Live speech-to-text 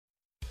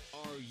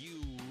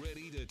you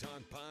ready to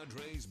talk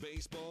Padres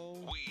baseball?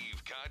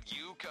 We've got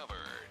you covered.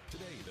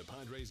 Today, the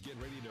Padres get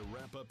ready to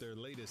wrap up their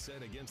latest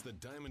set against the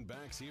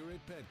Diamondbacks here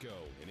at Petco.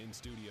 And in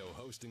studio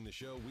hosting the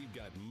show, we've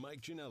got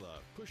Mike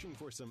Janella pushing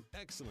for some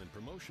excellent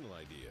promotional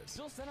ideas.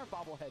 Bill Center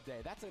bobblehead day.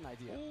 That's an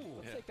idea.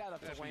 Ooh, Let's take that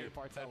up to Wayne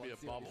Partel. That'd be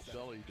a bobble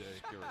belly day,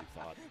 Gary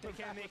thought. They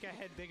can't make a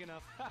head big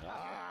enough.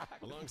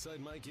 Alongside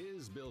Mike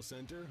is Bill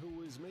Center,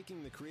 who is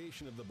making the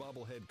creation of the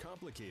bobblehead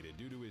complicated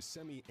due to his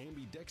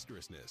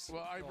semi-ambidextrousness.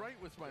 Well, I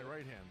write with my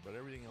right hand, but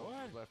everything else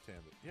is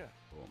left-handed. Yeah.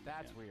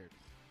 That's weird.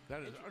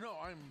 That is. No,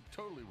 I'm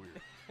totally weird.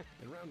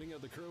 And rounding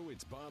out the crew,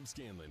 it's Bob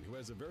Scanlon, who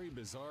has a very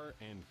bizarre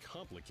and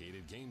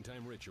complicated game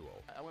time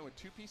ritual. I went with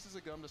 2 pieces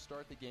of gum to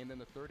start the game. Then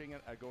the third inning,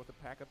 I go with a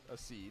pack of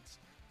seeds.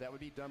 That would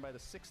be done by the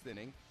 6th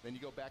inning. Then you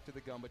go back to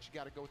the gum, but you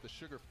got to go with the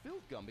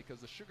sugar-filled gum because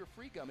the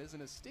sugar-free gum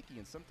isn't as sticky,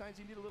 and sometimes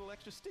you need a little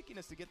extra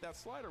stickiness to get that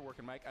slider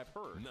working, Mike. I've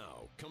heard.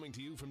 Now, coming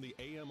to you from the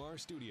AMR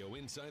studio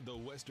inside the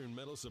Western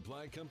Metal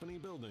Supply Company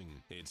building,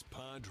 it's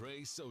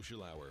Padres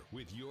Social Hour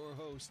with your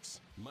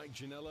hosts, Mike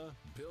Janella,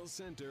 Bill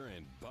Center,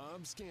 and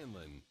Bob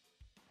Scanlon.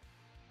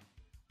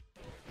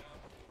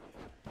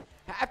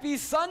 Happy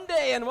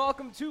Sunday and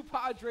welcome to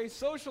Padres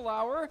Social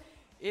Hour.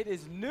 It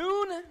is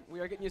noon. We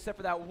are getting you set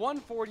for that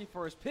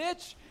 141st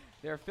pitch.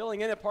 They're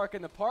filling in at Park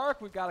in the Park.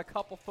 We've got a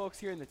couple folks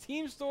here in the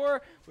team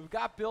store. We've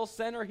got Bill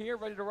Center here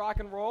ready to rock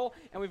and roll.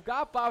 And we've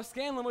got Bob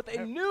Scanlon with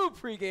a new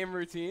pregame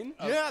routine.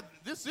 Yeah,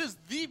 this is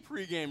the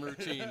pregame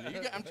routine.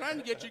 I'm trying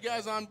to get you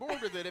guys on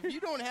board with it. If you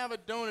don't have a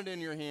donut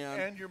in your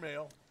hand. And your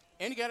mail.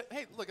 And you got it.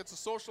 Hey, look, it's a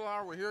social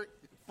hour. We're here.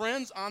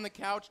 Friends on the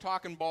couch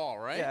talking ball,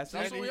 right? Yeah,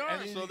 that's what we are.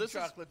 And So this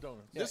chocolate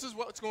donuts. This is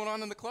what's going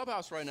on in the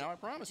clubhouse right now, I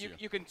promise you.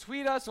 You can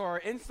tweet us or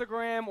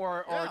Instagram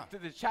or Yeah.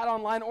 the chat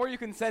online, or you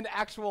can send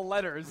actual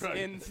letters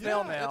in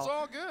snail mail. It's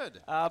all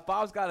good.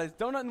 Bob's got his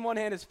donut in one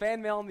hand, his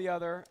fan mail in the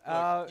other.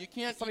 You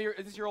can't.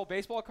 Is this your old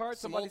baseball card?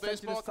 Some Somebody old sent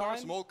you baseball this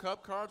cards, sign? some old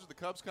Cub cards with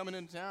the Cubs coming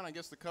into town. I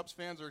guess the Cubs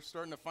fans are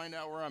starting to find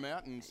out where I'm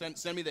at and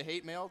send me the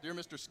hate mail. Dear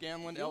Mr.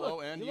 Scanlon,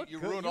 L-O-N. look You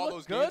good. ruined You all look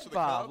those good, games for the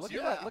Bob. Cubs.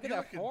 Look at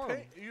that form.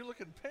 You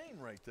look in pain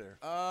right there.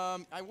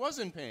 I was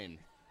in pain.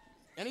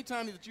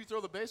 Anytime that you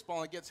throw the baseball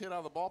and it gets hit out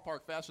of the ballpark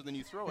faster than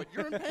you throw it,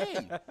 you're in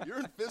pain. You're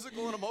in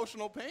physical and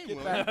emotional pain,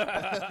 William.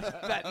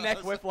 That neck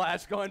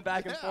whiplash going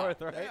back and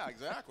forth, right? Yeah,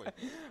 exactly.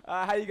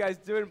 How you guys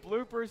doing?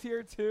 Bloopers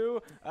here,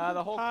 too.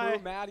 The whole Hi.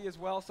 crew, Maddie as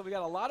well. So we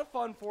got a lot of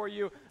fun for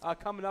you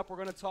coming up. We're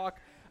going to talk.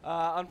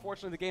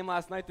 Unfortunately, the game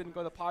last night didn't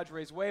go the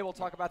Padres' way. We'll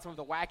talk about some of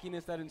the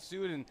wackiness that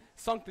ensued and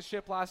sunk the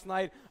ship last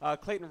night.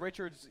 Clayton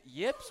Richards'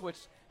 yips, which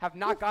have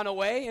not gone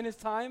away in his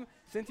time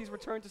since he's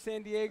returned to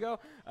San Diego.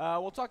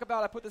 We'll talk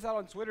about, I put this out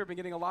on Twitter, been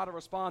getting a lot of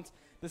response,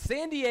 the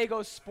San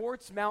Diego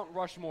Sports Mount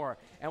Rushmore.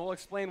 And we'll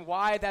explain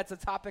why that's a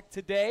topic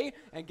today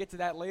and get to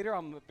that later.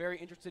 I'm very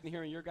interested in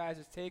hearing your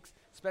guys' takes,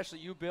 especially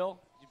you, Bill.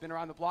 You've been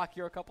around the block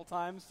here a couple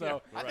times.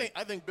 So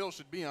I think Bill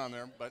should be on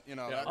there, but,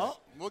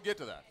 we'll get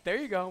to that. there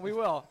you go. We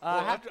will.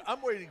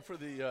 I'm waiting for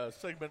the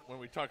segment when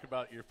we talk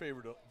about your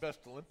favorite best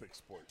Olympic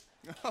sport.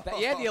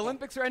 The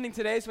Olympics are ending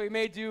today, so we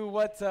may do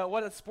what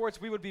sports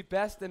we would be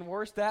best and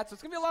worst at. So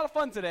it's going to be a lot of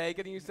fun today,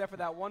 getting you set for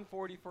that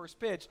 141st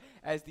pitch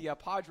as the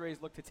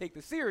Padres look to take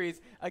the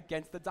series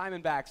against the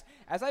Diamondbacks.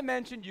 As I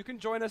mentioned, you can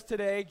join us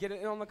today, get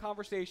in on the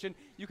conversation.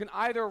 You can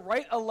either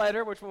write a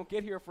letter, which won't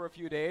get here for a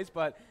few days,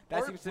 but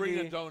that seems to be...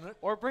 bring a donut.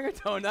 Or bring a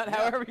donut,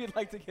 however you'd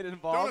like to get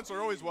involved. Donuts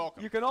are always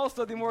welcome. You can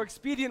also, the more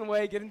expedient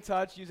way, get in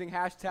touch using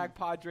hashtag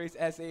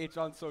PadresSAH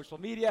on social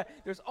media.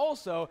 There's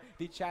also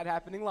the chat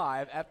happening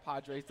live at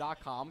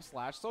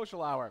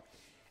Padres.com/social hour.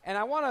 And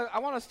I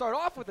want to start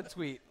off with a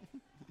tweet.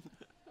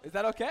 Is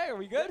that okay? Are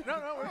we good? No,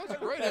 That was a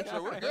great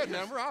intro. We're good,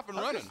 man. We're off and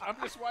running. I'm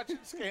just watching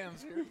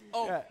scans here.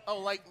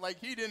 Like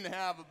he didn't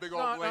have a big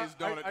old glazed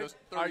donut just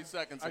 30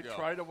 seconds ago. I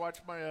try to watch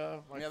my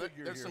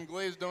figure there's here. some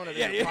glazed donut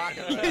in your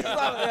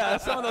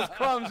pocket. Some of those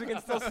crumbs you can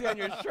still see on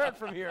your shirt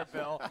from here,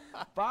 Bill.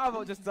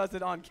 Bob just does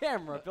it on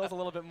camera. Bill's a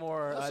little bit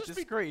more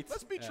discreet.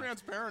 Let's be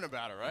transparent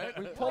about it, right?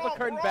 We pull the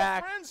curtain we're all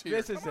back. friends here.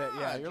 This is Come it.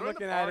 Yeah, on, you're join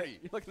looking the at party. it.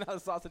 You're looking at how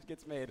the sausage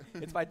gets made.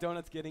 It's by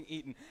donuts getting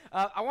eaten.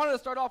 I wanted to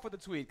start off with a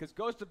tweet because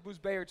Ghost of Booze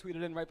Bayer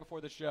tweeted in right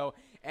before the show,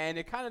 and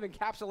it kind of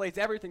encapsulates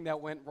everything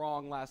that went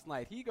wrong last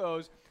night. He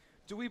goes,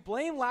 do we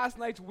blame last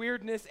night's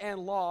weirdness and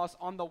loss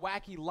on the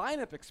wacky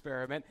lineup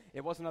experiment?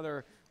 It was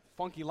another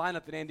funky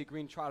lineup that Andy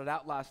Green trotted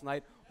out last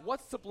night.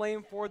 What's to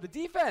blame for the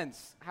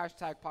defense?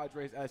 Hashtag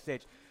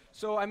PadresSH.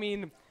 So, I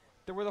mean,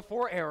 there were the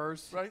 4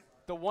 errors. Right.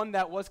 The one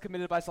that was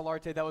committed by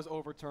Solarte that was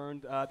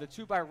overturned. The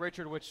 2 by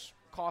Richard, which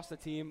cost the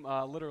team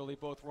literally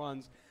both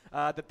runs.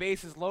 The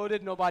base is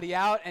loaded, nobody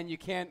out, and you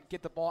can't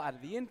get the ball out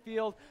of the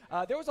infield.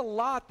 There was a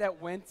lot that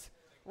went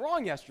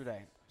wrong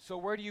yesterday. So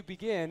where do you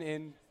begin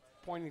in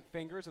pointing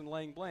fingers and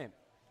laying blame?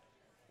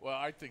 Well,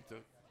 I think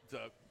the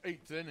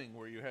 8th inning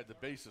where you had the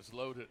bases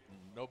loaded and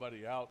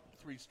nobody out,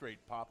 3 straight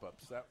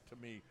pop-ups, that to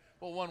me,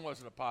 well, one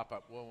wasn't a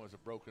pop-up, one was a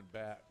broken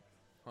bat,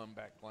 hung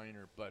back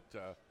liner, but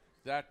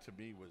that to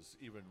me was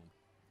even,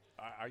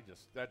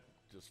 that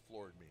just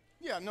floored me.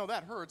 Yeah, no,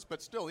 that hurts,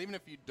 but still, even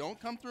if you don't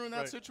come through in that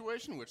Right.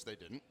 situation, which they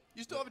didn't,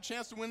 you still have a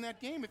chance to win that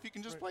game if you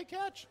can just play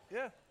catch.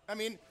 Yeah. I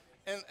mean,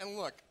 and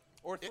look.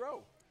 Or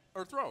throw.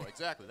 Or throw,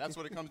 exactly. That's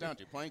what it comes down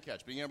to, playing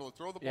catch. Being able to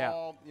throw the Yeah.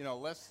 ball,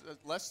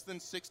 less than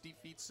 60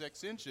 feet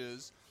 6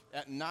 inches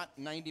at not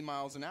 90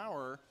 miles an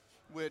hour,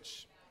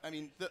 which, I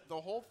mean,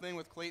 the whole thing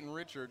with Clayton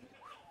Richard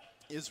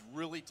is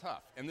really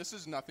tough. And this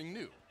is nothing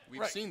new. We've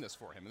Right. seen this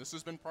for him. This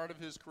has been part of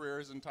his career,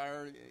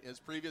 his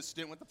previous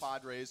stint with the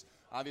Padres.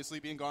 Obviously,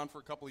 being gone for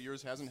a couple of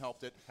years hasn't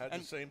helped it. Had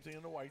And the same thing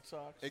in the White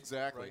Sox.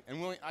 exactly. Right.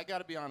 And Willie, I got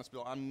to be honest,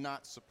 Bill, I'm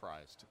not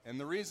surprised. And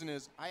the reason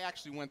is I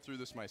actually went through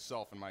this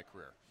myself in my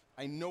career.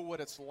 I know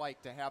what it's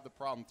like to have the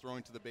problem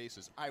throwing to the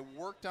bases. I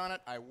worked on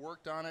it,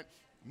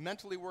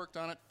 mentally worked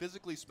on it,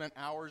 physically spent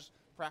hours,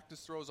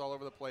 practice throws all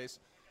over the place.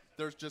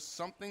 There's just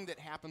something that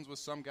happens with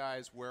some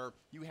guys where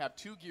you have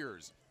 2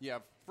 gears. You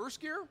have first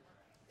gear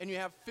and you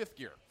have 5th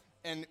gear.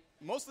 And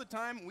most of the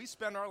time, we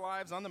spend our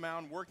lives on the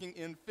mound working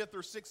in 5th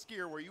or 6th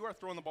gear where you are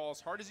throwing the ball as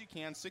hard as you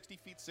can, 60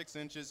 feet 6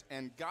 inches,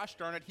 and gosh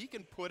darn it, he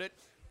can put it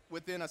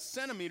within a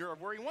centimeter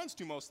of where he wants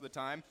to most of the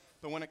time.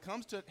 But when it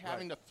comes to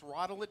having to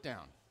throttle it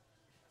down,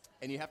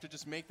 and you have to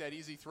just make that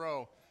easy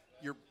throw,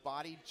 your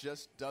body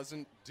just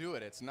doesn't do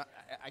it. It's not.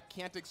 I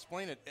can't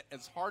explain it.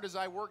 As hard as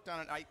I worked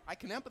on it, I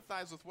can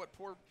empathize with what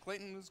poor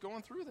Clayton is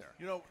going through there.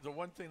 You know, the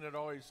one thing that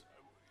always,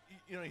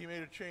 he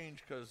made a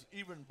change because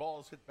even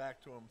balls hit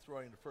back to him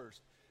throwing to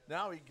first.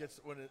 Now he gets,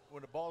 when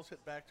the ball's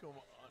hit back to him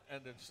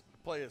and the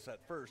play is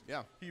at first,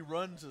 Yeah. he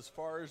runs as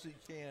far as he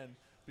can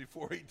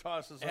before he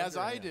tosses As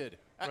I underhand. did.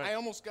 Right. I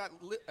almost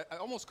it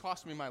almost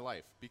cost me my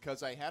life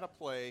because I had a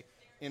play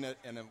in a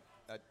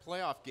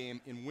playoff game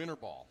in winter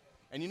ball.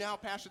 And you know how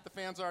passionate the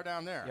fans are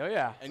down there. Oh,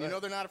 yeah. And you know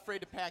they're not afraid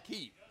to pack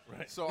heat.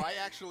 Right. So I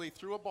actually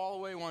threw a ball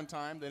away one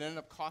time that ended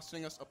up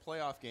costing us a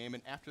playoff game.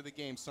 And after the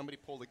game, somebody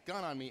pulled a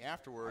gun on me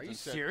afterwards. Are you and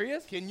said,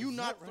 serious? Can you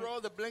not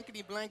throw the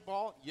blankety-blank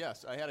ball?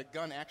 Yes, I had a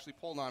gun actually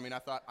pulled on me, and I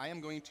thought, I am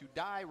going to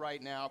die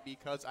right now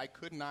because I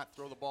could not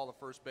throw the ball to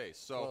first base.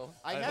 So Well,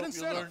 I had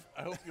incentive.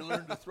 I hope you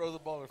learned to throw the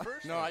ball to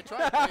first. No, I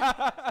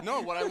tried.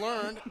 No, what I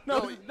learned. No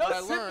what I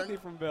sympathy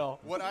learned from Bill.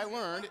 What I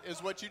learned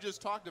is what you just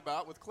talked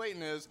about with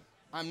Clayton is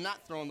I'm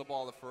not throwing the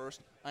ball to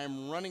first. I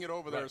am running it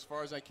over there Right. as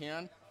far as I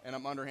can, and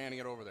I'm underhanding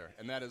it over there.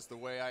 And that is the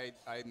way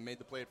I made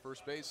the play at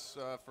first base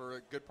for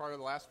a good part of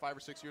the last 5 or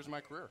 6 years of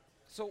my career.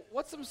 So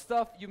what's some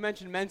stuff you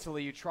mentioned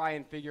mentally you try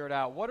and figure it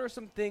out? What are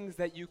some things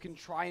that you can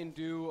try and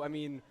do? I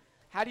mean,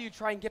 how do you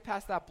try and get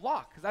past that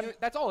block? Because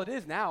that's all it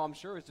is now, I'm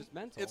sure, is just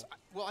mental.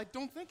 Well, I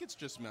don't think it's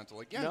just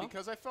mental. Again, No?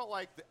 because I felt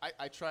like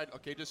I tried,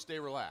 okay, just stay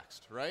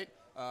relaxed, right?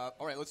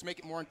 All right, let's make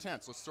it more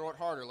intense. Let's throw it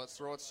harder. Let's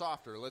throw it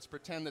softer. Let's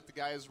pretend that the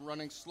guy is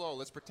running slow.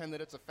 Let's pretend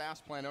that it's a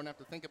fast play. I don't have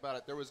to think about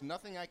it. There was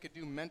nothing I could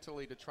do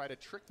mentally to try to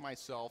trick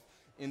myself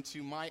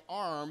into my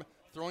arm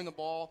throwing the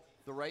ball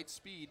the right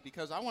speed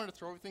because I wanted to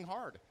throw everything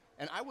hard.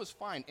 And I was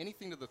fine.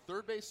 Anything to the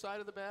third base side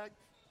of the bag,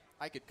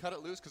 I could cut it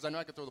loose because I know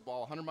I could throw the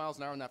ball 100 miles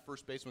an hour and that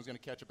first baseman was going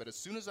to catch it. But as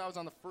soon as I was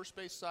on the first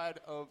base side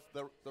of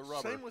the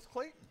rubber. Same with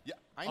Clayton. Yeah,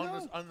 I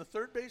know. On the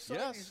third base side,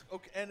 Yes. he's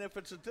okay. And if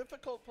it's a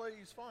difficult play,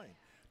 he's fine.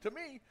 To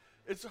me,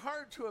 it's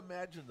hard to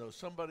imagine, though,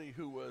 somebody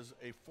who was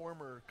a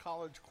former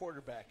college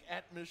quarterback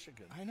at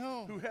Michigan. I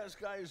know. Who has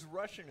guys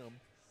rushing him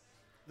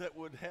that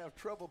would have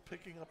trouble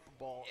picking up the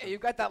ball. Yeah,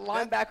 you've got that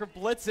linebacker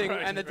blitzing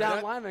Right, and the right.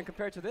 down lineman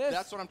compared to this.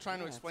 That's what I'm trying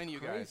to Yeah, explain to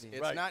it's you guys. crazy.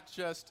 It's Right. not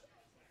just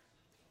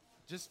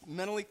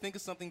mentally think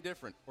of something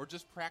different or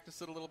just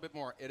practice it a little bit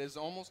more. It is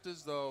almost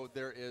as though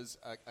there is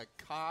a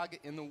cog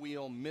in the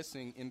wheel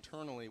missing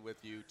internally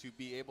with you to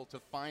be able to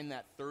find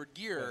that third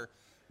gear,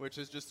 which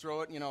is just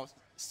throw it,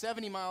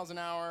 70 miles an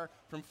hour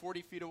from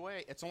 40 feet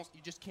away. It's almost,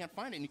 you just can't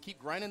find it. And you keep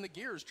grinding the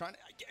gears trying to,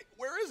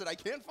 where is it? I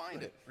can't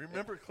find it.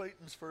 Remember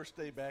Clayton's first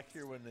day back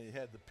here when they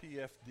had the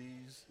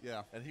PFDs?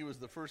 Yeah. And he was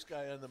the first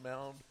guy on the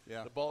mound.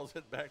 Yeah. The ball's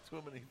hit back to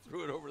him, and he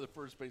threw it over the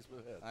first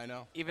baseman's head. I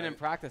know. Even in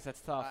practice, that's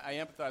tough. I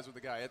empathize with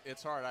the guy.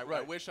 It's hard. I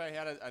Right. wish I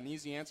had an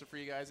easy answer for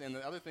you guys. And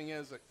the other thing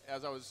is,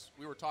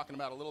 we were talking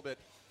about a little bit,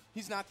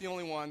 he's not the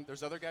only one.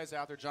 There's other guys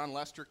out there. John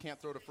Lester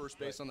can't throw to first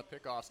base on the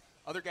pickoffs.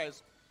 Other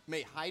guys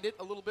may hide it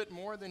a little bit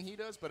more than he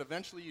does, but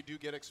eventually you do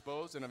get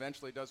exposed, and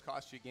eventually it does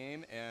cost you a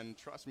game. And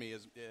trust me,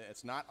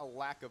 it's not a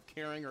lack of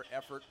caring or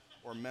effort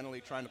or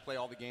mentally trying to play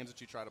all the games that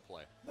you try to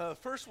play. The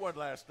first one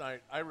last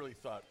night, I really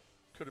thought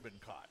could have been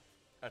caught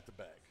at the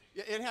bag.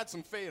 Yeah, it had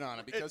some fade on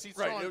it because he's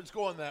right, throwing, it was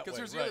going that way. Because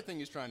here's the right. other thing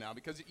he's trying now.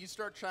 Because you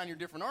start trying your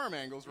different arm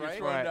angles, right?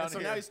 throwing Right. down And so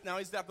here. now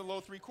he's at the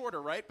low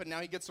 3/4, right? But now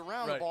he gets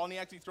around the Right. ball and he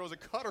actually throws a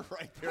cutter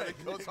right there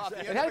that goes off the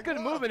end. It had a of the good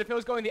glove. movement if it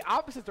was going the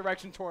opposite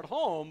direction toward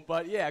home,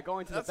 but yeah,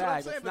 going to That's the what I'm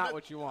bag, saying, that's but not that-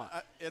 what you want.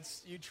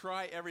 It's you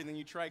try everything.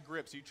 You try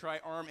grips. You try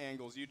arm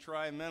angles. You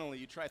try mentally.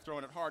 You try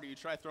throwing it harder. You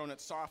try throwing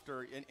it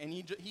softer. And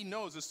he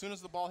knows as soon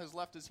as the ball has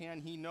left his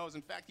hand, he knows.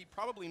 In fact, he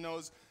probably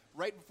knows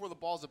right before the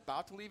ball's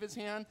about to leave his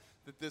hand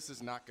that this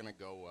is not going to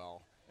go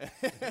well.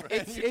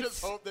 And you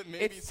just hope that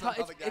maybe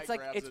somehow the guy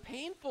grabs it's it.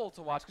 painful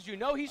to watch because you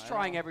know he's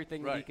trying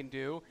everything that he Right. can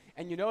do,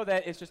 and you know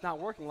that it's just not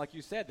working. Like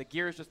you said, the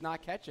gear is just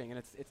not catching, and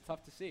it's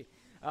tough to see.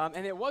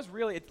 And it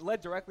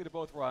led directly to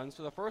both runs.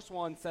 So the first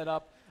one set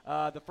up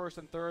the first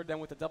and third, then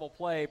with the double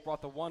play,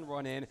 brought the one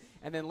run in.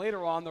 And then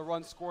later on, the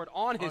run scored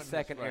on his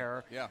second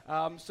error. Yeah.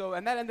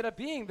 And that ended up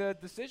being the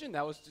decision.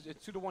 That was a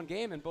 2-1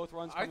 game, and both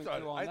runs coming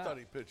through on that. I thought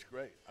he pitched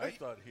great. I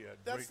thought he had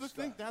great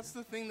stuff. That's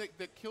the thing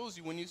that kills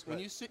you when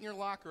you sit in your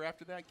locker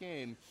after that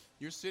game.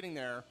 You're sitting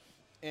there,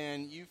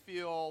 and you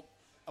feel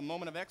a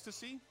moment of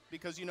ecstasy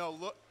because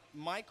look,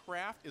 Mike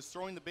Kraft is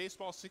throwing the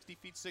baseball 60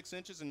 feet 6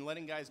 inches and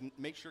letting guys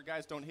make sure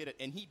guys don't hit it,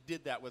 and he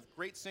did that with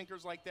great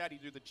sinkers like that. He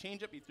threw the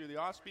changeup, he threw the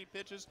off-speed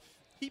pitches.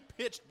 He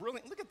pitched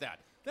brilliant. Look at that.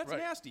 That's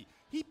nasty.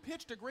 He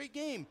pitched a great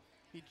game.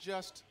 He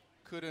just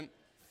couldn't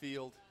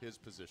field his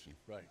position.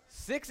 Right.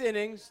 6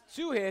 innings,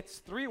 2 hits,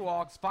 3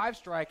 walks, 5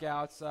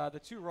 strikeouts, the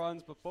 2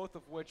 runs, but both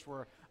of which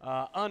were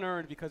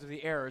unearned because of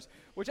the errors,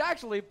 which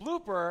actually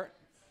Blooper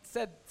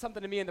said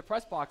something to me in the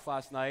press box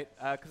last night,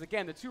 because,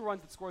 again, the 2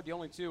 runs that scored, the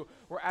only 2,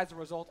 were as a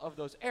result of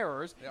those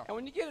errors. Yeah. And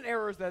when you get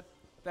errors that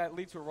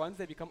lead to runs,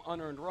 they become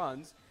unearned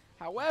runs.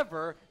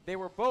 However, they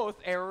were both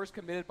errors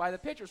committed by the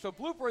pitcher. So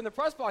Blooper in the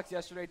press box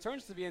yesterday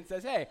turns to me and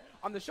says, hey,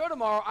 on the show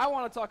tomorrow, I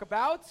want to talk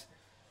about...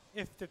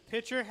 If the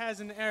pitcher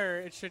has an error,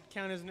 it should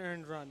count as an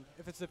earned run.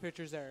 If it's the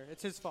pitcher's error,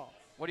 it's his fault.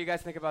 What do you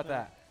guys think about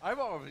that? I've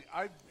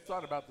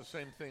thought about the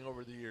same thing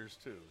over the years,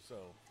 too, so...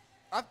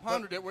 I've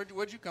pondered it.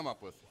 What'd you come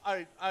up with?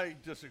 I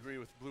dislagree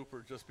with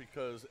Blooper just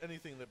because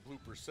anything that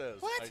Blooper says,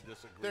 I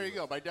disagree There you with.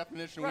 go. By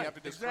definition, we have to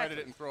discredit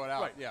it and throw it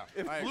out. Right. Yeah.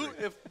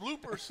 If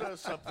Blooper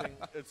says something,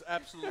 it's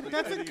absolutely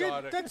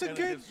idiotic and it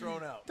gets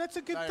thrown out. That's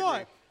a good I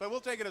thought. agree. But we'll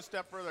take it a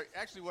step further.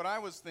 Actually, what I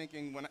was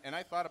thinking, and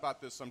I thought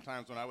about this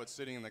sometimes when I was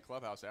sitting in the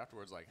clubhouse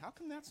afterwards, like, how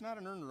come that's not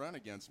an earned run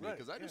against me?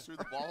 Because I just threw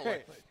the ball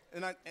away.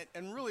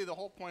 And really, the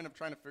whole point of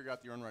trying to figure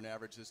out the earned run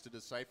average is to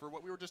decipher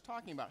what we were just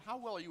talking about. How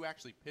well are you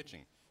actually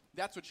pitching?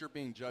 That's what you're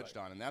being judged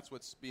on, and that's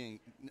what's being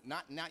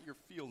not your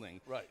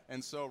fielding. Right.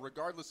 And so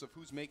regardless of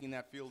who's making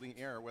that fielding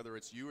error, whether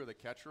it's you or the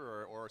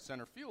catcher or a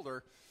center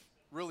fielder,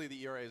 really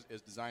the ERA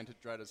is designed to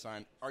try to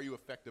assign, are you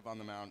effective on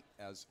the mound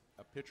as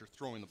a pitcher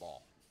throwing the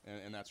ball?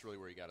 And that's really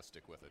where you got to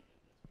stick with it.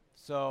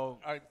 So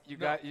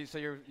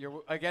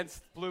you're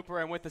against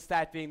Blooper and with the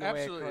stat being the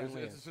way it currently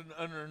Absolutely. is. It's an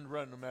unearned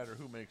run no matter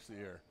who makes the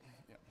error.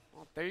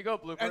 There you go,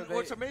 Blooper. And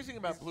what's amazing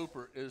about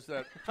Blooper is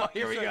that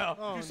Here we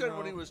go. You said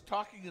when he was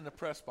talking in the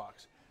press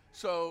box.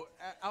 So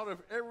out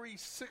of every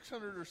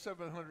 600 or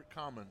 700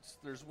 comments,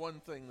 there's one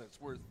thing that's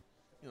worth,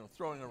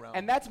 throwing around.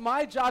 And that's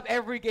my job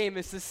every game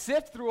is to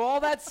sift through all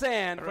that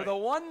sand for the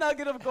one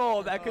nugget of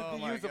gold that could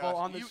be usable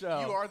on the show.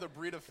 You are the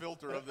Brita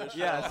filter of this show.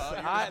 Yes.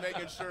 You're just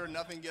making sure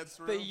nothing gets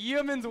through. The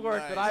yeoman's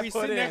work that I We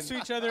put sit in. next to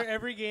each other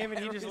every game, and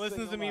he just Every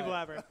listens to single me night.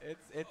 blabber.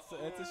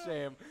 It's a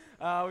shame.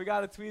 We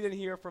got a tweet in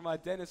here from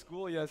Dennis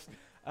Goulias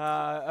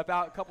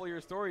about a couple of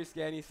your stories,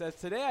 Scan. He says,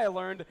 today I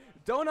learned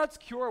donuts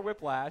cure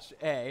whiplash,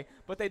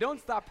 but they don't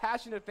stop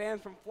passionate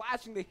fans from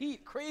flashing the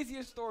heat.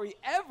 Craziest story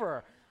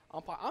ever.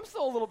 I'm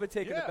still a little bit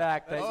taken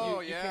aback that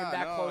you came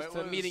that close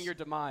to meeting your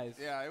demise.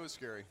 Yeah, it was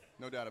scary.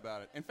 No doubt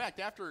about it. In fact,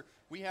 after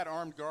we had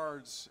armed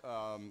guards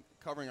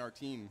covering our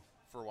team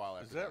for a while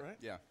after that right?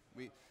 Yeah.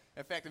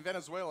 In fact, in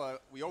Venezuela,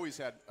 we always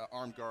had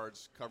armed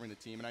guards covering the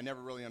team, and I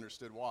never really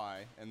understood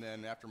why. And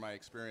then after my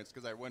experience,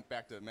 because I went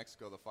back to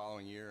Mexico the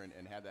following year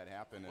and had that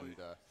happen,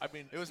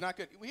 it was not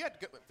good.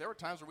 There were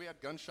times where we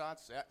had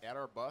gunshots at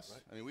our bus.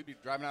 Right. I mean, we'd be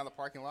driving out of the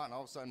parking lot, and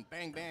all of a sudden,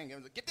 bang, bang, and it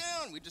was like, get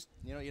down! We just,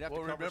 you'd have to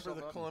cover remember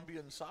the up.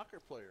 Colombian soccer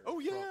player? Oh,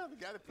 yeah, the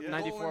guy that put the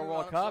 94 goal in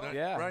World on Cup,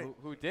 himself. Right.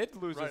 who did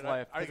lose his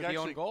life because of the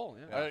own goal.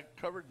 Yeah. I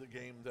covered the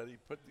game that he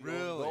put the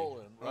own goal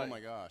in. Right. Oh, my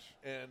gosh.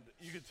 And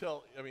you could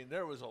tell,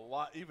 there was a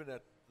lot, even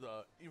at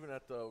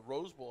the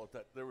Rose Bowl,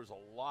 there was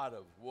a lot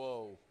of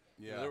whoa.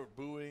 Yeah. They were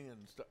booing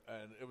and stuff,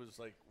 and it was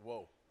like,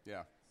 whoa.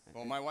 Yeah.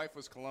 Well, my wife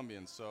was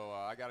Colombian, so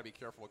I got to be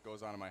careful what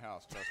goes on in my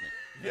house. Trust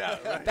me. Yeah.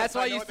 Right. That's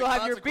why you still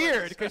have your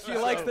beard, because she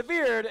likes the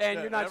beard,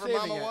 and you're not Never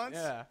shaving mama it. once?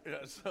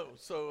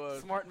 Yeah.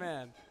 Smart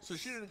man. So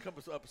she didn't come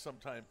up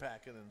sometime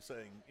packing and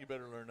saying, "You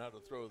better learn how to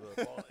throw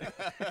the ball."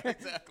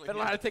 Exactly. Better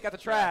learn how to take out the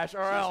trash,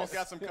 or else. She's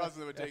got some cousins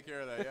that would take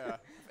care of that. Yeah.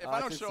 If I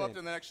don't show up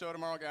to the next show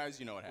tomorrow, guys,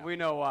 you know what happens. We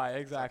know why,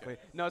 exactly.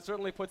 No, it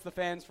certainly puts the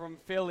fans from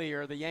Philly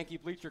or the Yankee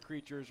bleacher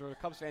creatures or the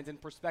Cubs fans in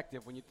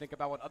perspective when you think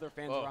about what other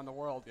fans around the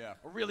world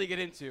really get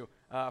into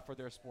for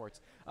their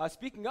sports.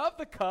 Speaking of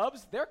the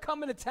Cubs, they're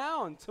coming to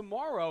town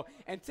tomorrow,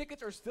 and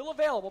tickets are still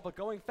available but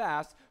going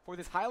fast for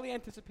this highly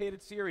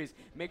anticipated series.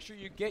 Make sure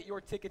you get your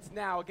tickets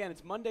now. Again,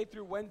 it's Monday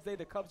through Wednesday.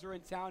 The Cubs are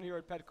in town here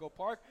at Petco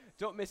Park.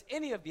 Don't miss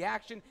any of the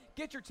action.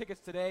 Get your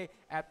tickets today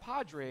at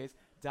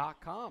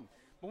Padres.com.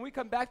 When we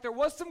come back, there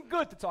was some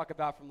good to talk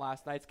about from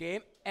last night's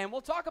game, and we'll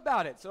talk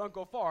about it, so don't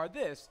go far.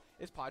 This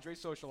is Padres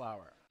Social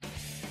Hour.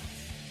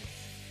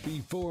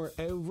 Before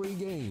every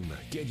game,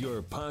 get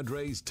your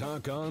Padres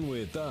talk on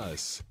with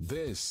us.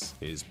 This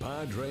is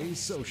Padres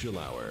Social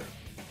Hour.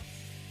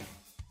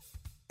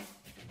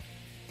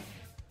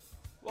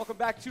 Welcome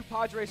back to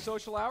Padres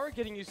Social Hour,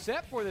 getting you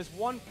set for this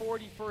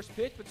 141st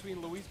pitch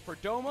between Luis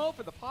Perdomo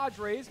for the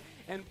Padres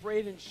and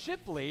Braden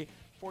Shipley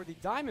for the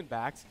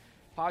Diamondbacks.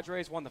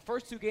 Padres won the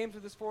first 2 games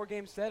of this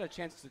 4-game set. A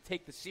chance to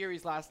take the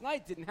series last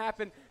night. Didn't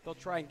happen. They'll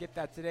try and get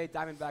that today.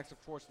 Diamondbacks,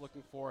 of course,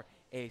 looking for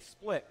a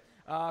split.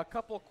 A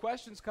couple of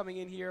questions coming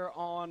in here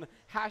on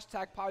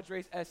hashtag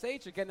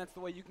PadresSH. Again, that's the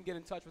way you can get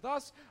in touch with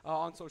us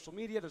on social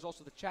media. There's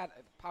also the chat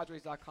at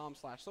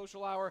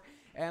Padres.com/social hour.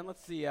 And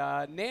let's see,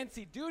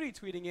 Nancy Duty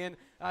tweeting in,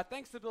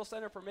 thanks to Bill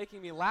Center for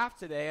making me laugh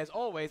today. As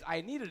always,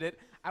 I needed it.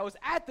 I was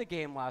at the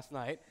game last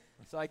night.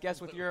 So I guess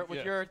with your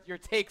your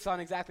takes on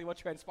exactly what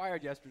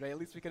transpired yesterday, at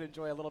least we can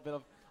enjoy a little bit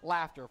of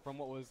laughter from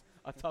what was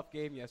a tough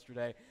game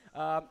yesterday.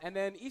 And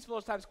then East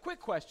Village Times, quick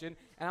question,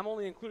 and I'm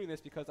only including this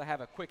because I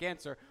have a quick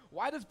answer.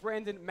 Why does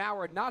Brandon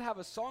Maurer not have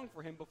a song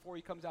for him before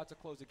he comes out to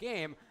close a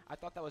game? I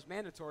thought that was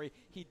mandatory.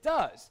 He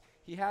does.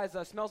 He has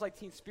Smells Like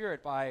Teen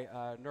Spirit by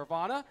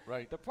Nirvana.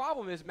 Right. The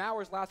problem is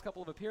Maurer's last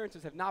couple of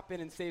appearances have not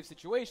been in save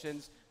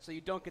situations, so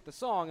you don't get the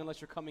song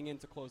unless you're coming in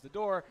to close the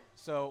door.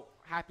 So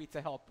happy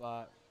to help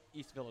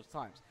East Village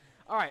Times.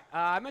 All right,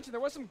 I mentioned there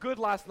was some good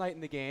last night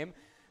in the game,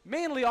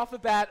 mainly off the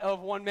bat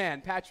of one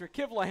man, Patrick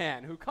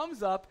Kivlahan, who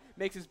comes up,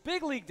 makes his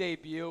big league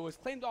debut, was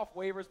claimed off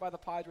waivers by the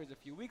Padres a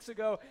few weeks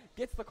ago,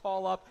 gets the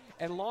call up,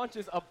 and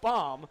launches a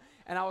bomb.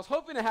 And I was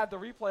hoping to have the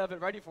replay of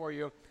it ready for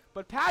you,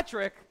 but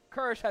Patrick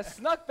Kirsch has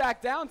snuck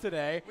back down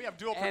today. We have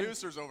dual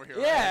producers over here.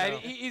 Yeah, right?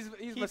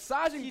 he's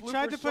massaging He Blooper's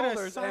tried to put a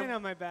shoulders, sign and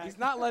on my back. he's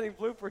not letting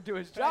Blooper do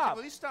his Patrick, job.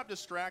 will you stop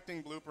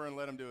distracting Blooper and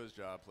let him do his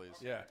job, please?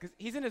 Yeah. Because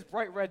he's in his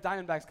bright red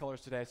Diamondbacks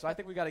colors today, so I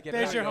think we got to get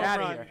There's your home out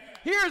of run.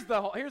 here.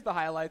 Here's the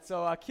highlight.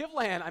 So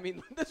Kivlahan, I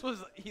mean,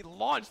 he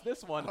launched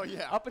this one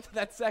up into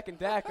that second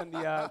deck on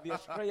the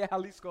Estrella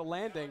Jalisco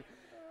landing,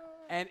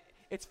 and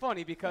it's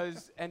funny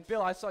because, and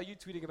Bill, I saw you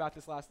tweeting about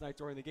this last night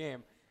during the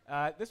game.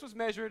 This was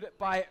measured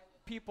by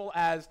people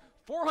as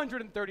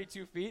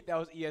 432 feet, that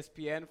was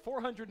ESPN.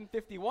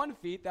 451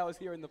 feet, that was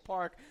here in the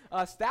park.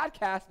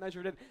 StatCast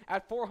measured it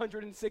at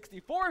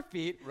 464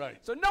 feet. Right.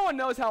 So no one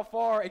knows how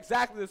far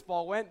exactly this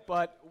ball went,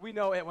 but we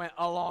know it went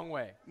a long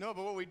way. No,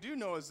 but what we do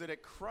know is that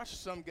it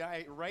crushed some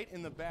guy right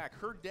in the back,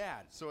 her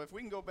dad. So if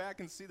we can go back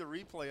and see the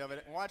replay of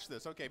it, watch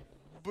this. Okay,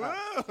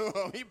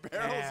 boom! He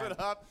barrels it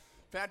up.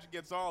 Patrick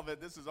gets all of it.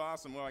 This is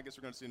awesome. Well, I guess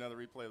we're going to see another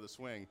replay of the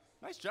swing.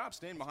 Nice job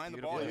staying behind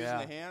the ball and using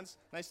the hands.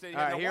 Nice stay.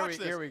 All right, now watch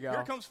this. here we go.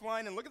 Here comes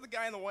flying, and look at the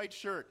guy in the white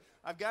shirt.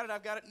 I've got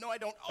it. No, I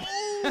don't.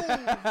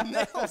 Oh!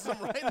 Nails him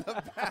right in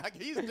the back.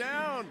 He's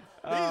down.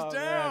 He's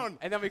down. Man.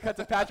 And then we cut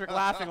to Patrick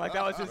laughing like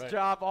that was his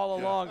job all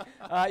along.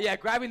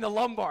 Grabbing the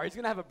lumbar. He's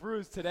going to have a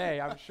bruise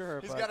today, I'm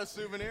sure. He's got a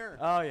souvenir.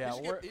 Oh, yeah.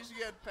 He should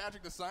get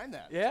Patrick to sign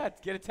that. Yeah,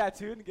 get it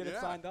tattooed and get it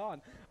signed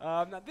on.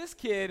 Now, this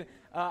kid,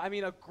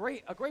 a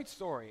great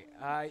story.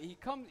 He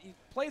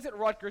plays at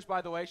Rutgers,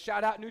 by the way.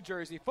 Shout out New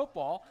Jersey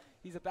football.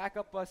 He's a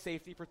backup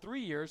safety for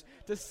 3 years.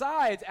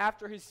 Decides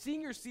after his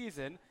senior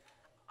season,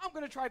 I'm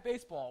going to try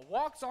baseball.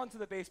 Walks onto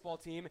the baseball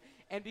team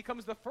and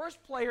becomes the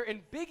first player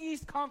in Big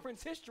East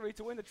Conference history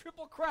to win the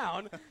Triple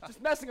Crown,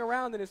 just messing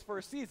around in his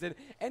first season.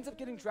 Ends up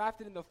getting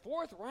drafted in the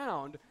 4th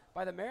round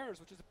by the Mariners,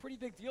 which is a pretty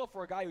big deal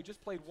for a guy who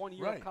just played 1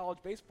 year of college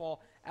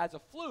baseball as a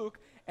fluke.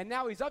 And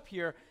now he's up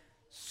here.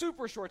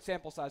 Super short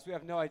sample size. We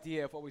have no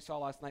idea if what we saw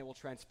last night will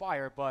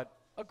transpire, but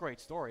a great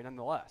story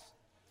nonetheless.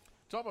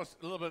 It's almost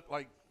a little bit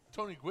like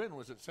Tony Gwynn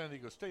was at San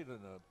Diego State on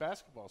a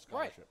basketball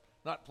scholarship,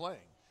 not playing.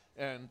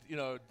 And,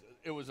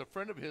 it was a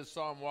friend of his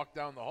saw him walk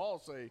down the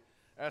hall,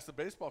 ask the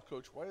baseball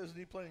coach, why isn't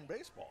he playing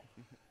baseball?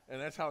 And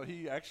that's how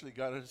he actually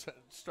got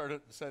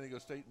started at San Diego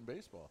State in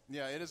baseball.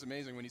 Yeah, it is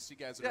amazing when you see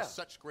guys that are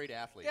such great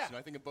athletes. Yeah.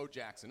 I think of Bo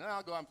Jackson.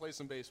 I'll go out and play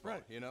some baseball.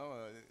 Right.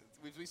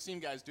 We've seen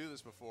guys do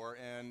this before,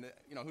 and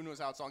who knows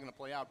how it's all going to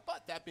play out.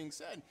 But that being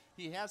said,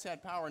 he has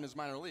had power in his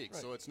minor leagues,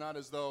 so it's not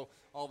as though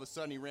all of a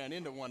sudden he ran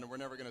into one and we're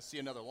never going to see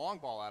another long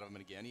ball out of him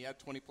again. He had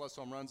 20-plus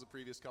home runs the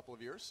previous couple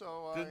of years,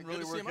 so didn't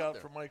really work out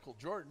for Michael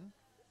Jordan.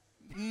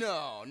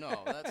 No,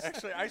 that's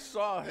actually I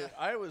saw it.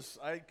 I was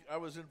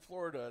in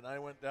Florida and I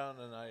went down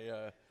and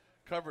I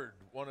covered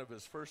one of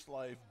his first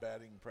live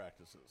batting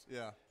practices.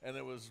 Yeah. And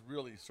it was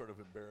really sort of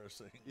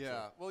embarrassing.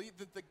 Yeah. Well,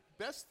 the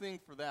best thing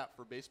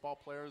for baseball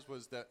players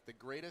was that the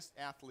greatest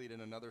athlete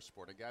in another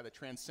sport, a guy that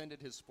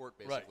transcended his sport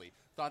basically,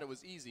 thought it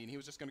was easy and he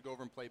was just going to go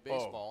over and play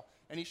baseball.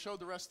 And he showed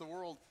the rest of the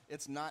world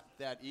it's not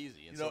that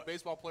easy. And so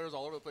baseball players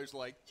all over the place are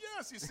like,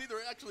 yes, you see, there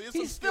actually is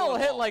some skill still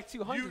hit involved. like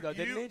 200, though,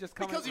 didn't he? Just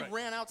because he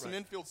ran out some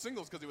infield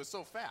singles because he was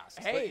so fast.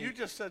 Hey. But you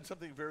just said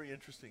something very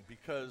interesting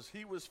because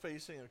he was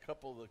facing a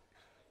couple of the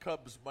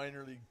Cubs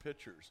minor league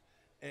pitchers,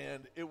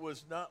 and it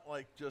was not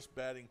like just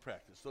batting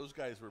practice. Those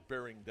guys were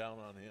bearing down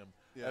on him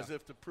as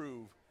if to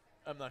prove,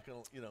 I'm not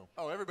going to,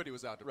 Oh, everybody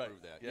was out to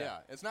prove that. Yeah.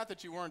 It's not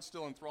that you weren't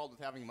still enthralled with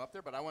having him up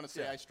there, but I want to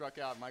say I struck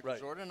out Michael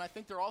Jordan, and I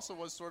think there also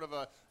was sort of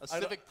a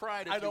civic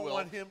pride, if I don't you will.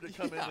 want him to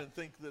come in and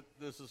think that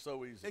this is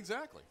so easy.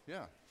 Exactly,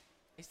 yeah.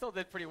 He still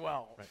did pretty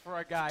well for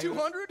a guy.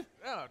 200?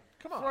 Yeah,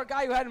 come on. For a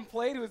guy who hadn't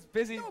played, who was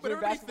busy No, but doing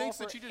everybody basketball thinks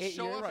for that you just 8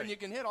 show years. up and you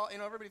can hit all.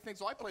 Everybody thinks,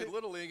 well, I played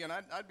Little League, and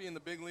I'd be in the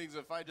big leagues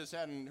if I just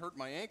hadn't hurt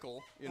my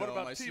ankle, What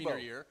about my Tebow? senior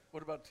year.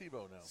 What about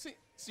Tebow now?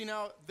 See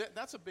now,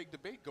 that's a big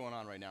debate going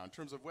on right now in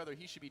terms of whether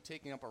he should be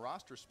taking up a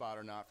roster spot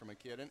or not from a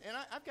kid. And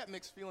I've got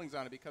mixed feelings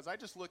on it because I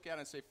just look at it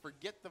and say,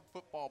 forget the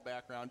football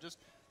background. Just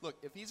look,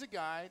 if he's a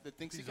guy that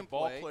thinks he He's can a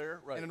ball play player,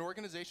 right. and an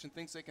organization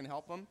thinks they can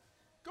help him,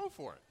 go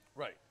for it.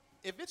 Right.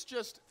 If it's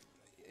just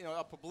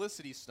a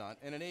publicity stunt,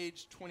 and at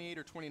age 28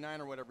 or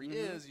 29 or whatever he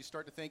is, you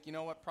start to think, you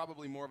know what,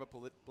 probably more of a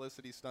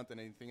publicity stunt than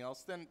anything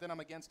else, then I'm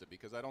against it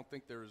because I don't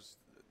think there's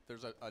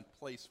a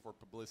place for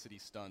publicity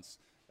stunts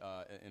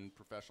in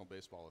professional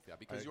baseball with that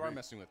because you are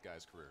messing with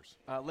guys' careers.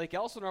 Lake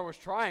Elsinore was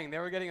trying. They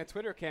were getting a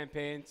Twitter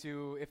campaign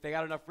to, if they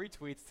got enough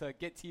retweets, to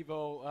get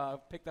Tebow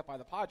picked up by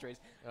the Padres.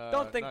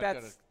 Don't think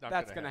that's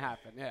going to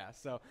happen. Yeah.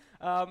 So,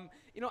 I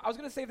was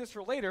going to save this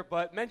for later,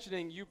 but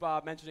mentioning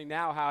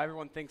now how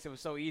everyone thinks it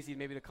was so easy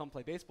maybe to come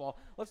play baseball.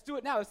 Let's do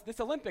it now. It's this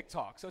Olympic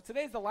talk. So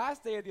today's the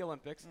last day of the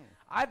Olympics.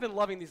 I've been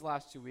loving these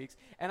last 2 weeks,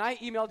 and I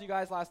emailed you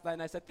guys last night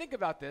and I said, think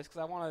about this because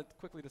I want to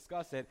quickly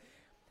discuss it.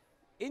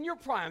 In your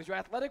primes, your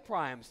athletic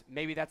primes,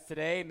 maybe that's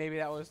today, maybe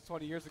that was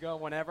 20 years ago,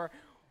 whenever,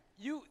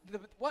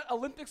 what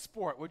Olympic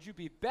sport would you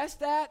be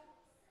best at,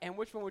 and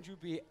which one would you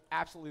be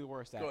absolutely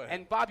worst at? Go ahead.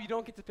 And Bob, you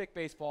don't get to pick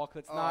baseball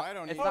because it's not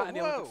in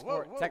the Olympic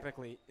sport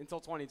technically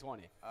until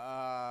 2020.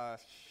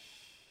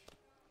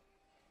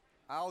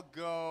 I'll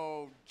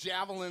go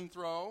javelin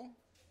throw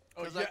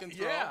because I can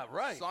throw. Yeah,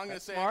 right. So I'm going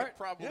to say I could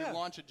probably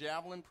launch a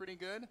javelin pretty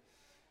good.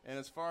 And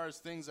as far as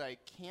things I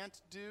can't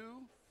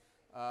do,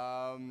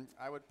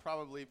 I would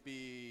probably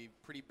be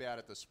pretty bad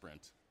at the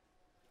sprint.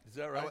 Is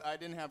that right? I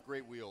didn't have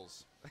great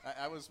wheels.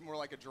 I was more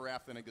like a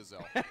giraffe than a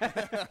gazelle.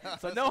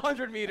 So no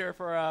 100-meter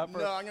for no, I'm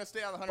going to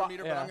stay on the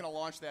 100-meter, but I'm going to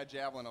launch that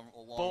javelin a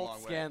long, Bolt long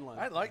way. Scanlon.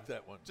 I like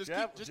that one. Just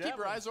keep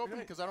your eyes open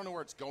because I don't know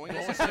where it's going.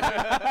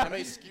 I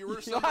may skewer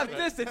You'll have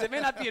somebody. distance. It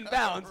may not be in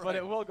bounds, but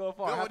it will go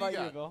far. Bill, How what do you about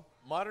you, got? Bill?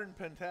 Modern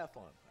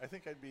pentathlon. I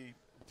think I'd be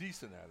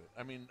decent at it.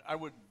 I mean, I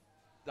would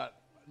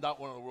not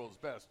one of the world's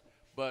best,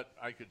 but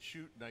I could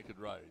shoot and I could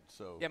ride.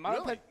 So Yeah,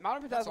 modern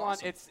That's pentathlon.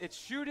 awesome. It's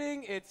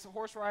shooting, it's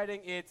horse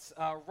riding, it's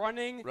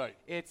running, Right.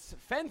 it's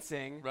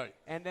fencing, Right.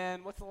 And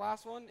then what's the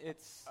last one?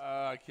 It's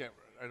I can't.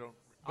 I don't.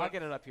 I'll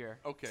get it up here.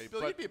 Okay,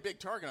 Bill, but you'd be a big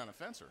target on a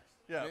fencer.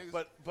 yeah,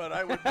 Maybe- but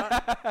I would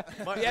not.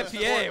 The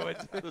FPA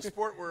would. The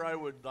sport where I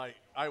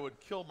would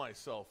kill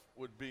myself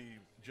would be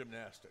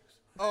gymnastics.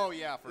 Oh,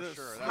 yeah, for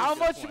sure. That's a How good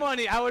much point.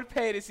 money I would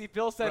pay to see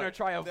Bill Center Right.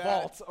 try a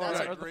vault or, That's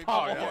a or the great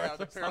pommel point. horse Yeah,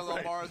 the or parallel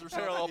something. bars or something.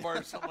 Parallel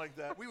bars, something like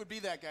that. We would be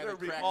that guy There that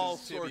would be cracked all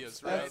his sorts tibias,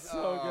 of right? That's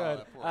so Oh, good.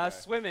 that poor guy.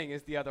 Swimming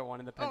is the other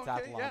one in the Oh, okay,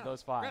 pentathlon. yeah.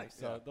 Those 5. Right,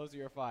 So yeah. those are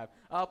your 5.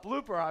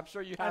 Blooper. I'm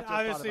sure you have I'd to have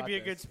obviously thought be a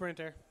about good this.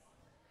 sprinter.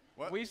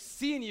 What? We've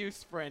seen you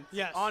sprint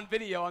Yes. on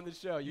video on the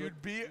show.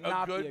 You'd be a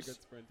not good be a good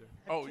sprinter.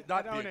 Oh, I'd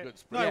not be own a it. good No,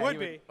 sprinter. I Yeah, would he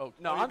be. Oh,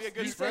 No, you'd I'm be a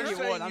good he's saying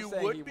sprinter? he would. I'm You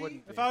saying would he be?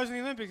 wouldn't be. If I was in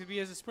the Olympics, it'd be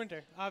as a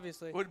sprinter,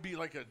 obviously. Would it be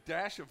like a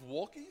dash of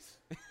Wolkies?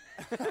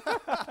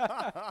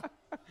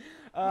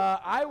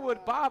 I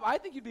would, Bob. I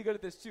think you'd be good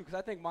at this too, because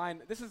I think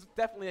mine. This is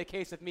definitely a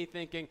case of me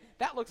thinking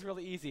that looks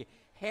really easy.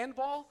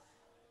 Handball,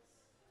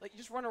 like you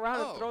just run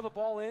around Oh. and throw the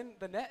ball in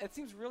the net. It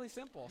seems really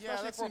simple, Yeah,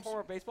 especially that for a seems-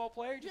 former baseball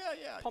player. Just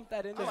Yeah. pump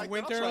that in. I there. like that.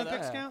 Winter I'll try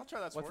Olympics that. count? I'll try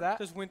that sport. What's that?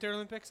 Does Winter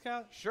Olympics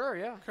count? Sure,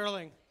 yeah.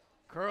 Curling.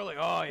 Curling.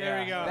 Oh, yeah. There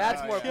we go.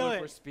 That's Yeah, more yeah. Kill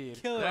blooper it. speed.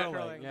 Kill it, Curling,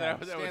 curling. yeah.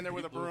 That Stand would there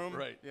with be a broom.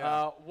 Right.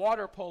 Yeah.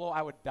 Water polo,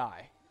 I would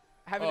die.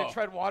 Having to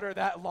tread water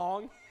that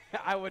long,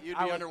 I would. You'd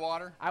I be would,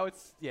 underwater? I would.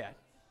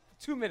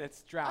 2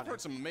 minutes drowning. I've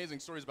heard some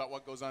amazing stories about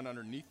what goes on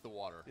underneath the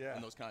water Yeah.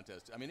 in those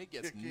contests. I mean, it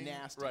gets Kicking,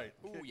 nasty. right.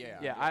 Ooh, Kicking.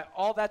 yeah.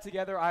 All that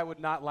together, I would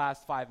not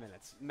last 5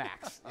 minutes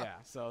max.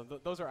 Yeah, so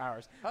those are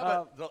ours.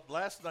 How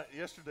about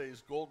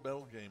yesterday's gold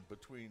medal game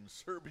between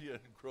Serbia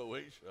and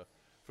Croatia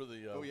for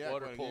the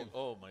water quite a polo? game.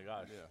 Oh my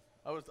gosh! Yeah.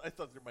 I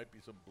thought there might be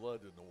some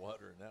blood in the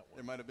water in that It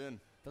one. might have been.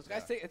 Those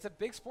guys take it's a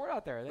big sport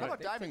out there. How about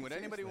They diving? take Would it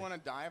anybody seriously.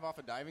 want to dive off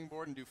a diving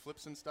board and do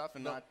flips and stuff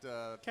and not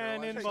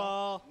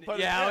Cannonball.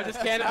 Yeah, I would just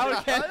I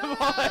would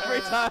cannonball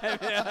every time.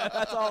 Yeah,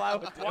 that's all I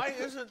would do.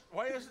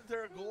 Why isn't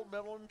there a gold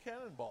medal in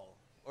cannonball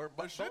or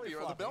There should be,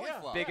 or the belly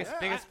flop. Biggest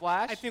Yeah.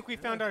 splash. I think we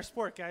found our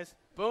sport, guys.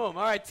 Boom.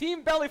 All right,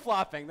 team belly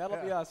flopping. That'll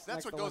be us.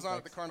 That's next what goes on at the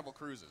Olympics. Carnival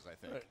Cruises, I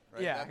think. Right.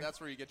 Right? Yeah.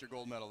 That's where you get your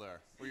gold medal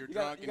there. Where you're You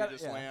gotta- drunk you and gotta- you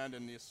just yeah. land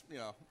and you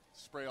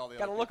spray all the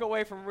Got to other look people.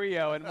 away from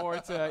Rio and more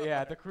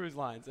to the cruise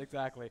lines.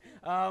 Exactly.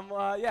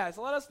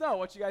 So let us know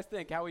what you guys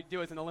think. How we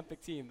do as an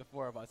Olympic team, the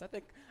 4 of us. I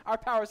think our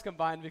powers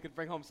combined, we could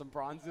bring home some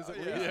bronzes at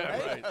least.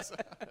 Yeah, right?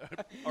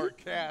 right. Or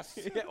casts.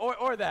 Yeah,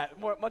 or that,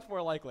 much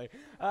more likely.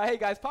 Hey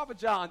guys, Papa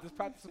John's is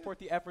proud to support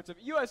the efforts of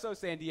USO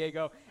San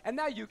Diego, and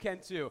now you can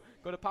too.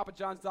 Go to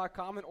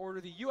papajohns.com and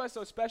order the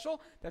USO special.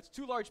 That's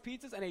 2 large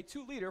pizzas and a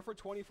 2-liter for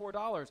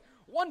 $24.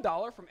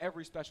 $1 from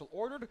every special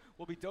ordered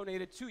will be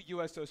donated to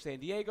USO San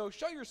Diego.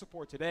 Show your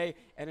support today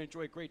and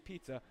enjoy great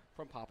pizza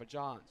from Papa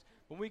John's.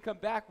 When we come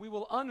back, we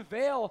will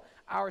unveil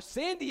our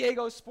San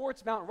Diego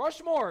sports Mount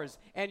Rushmores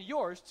and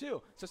yours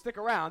too. So stick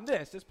around.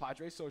 This is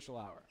Padres Social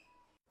Hour.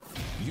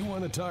 You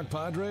want to talk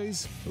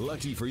Padres?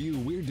 Lucky for you,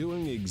 we're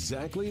doing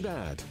exactly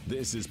that.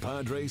 This is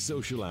Padres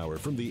Social Hour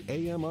from the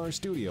AMR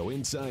studio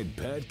inside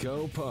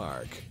Petco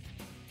Park.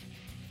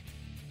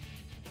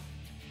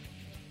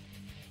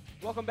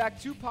 Welcome back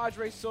to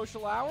Padres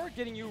Social Hour,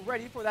 getting you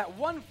ready for that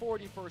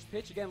 141st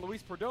pitch. Again,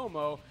 Luis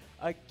Perdomo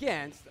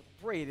against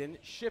Braden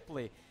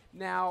Shipley.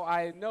 Now,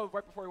 I know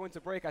right before we went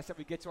to break, I said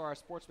we'd get to our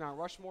Sports Mount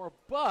Rushmore,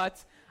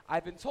 but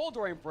I've been told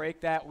during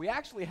break that we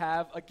actually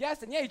have a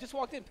guest, and yeah, he just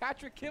walked in.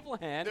 Patrick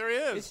Kivlehan There he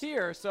is.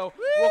 here. So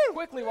we'll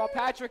quickly, while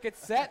Patrick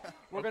gets set,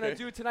 we're going to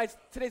do today's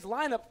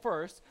lineup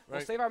first. We'll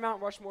Right. save our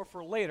Mount Rushmore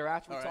for later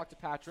after we All talk right. to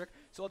Patrick.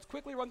 So let's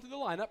quickly run through the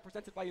lineup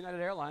presented by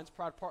United Airlines,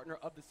 proud partner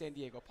of the San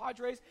Diego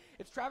Padres.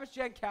 It's Travis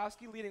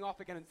Jankowski leading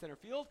off again in center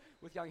field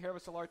with young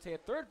Hervis Solarte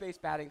at third base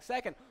batting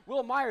second.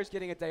 Will Myers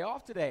getting a day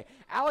off today.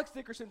 Alex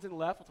Dickerson's in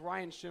left with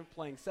Ryan Schimpf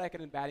playing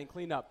second and batting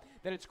cleanup.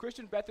 Then it's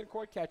Christian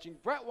Bethencourt catching,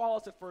 Brett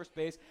Wallace at first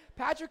base,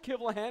 Patrick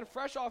Kivlehan,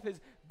 fresh off his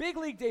big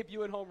league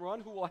debut and home run,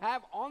 who we'll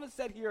have on the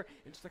set here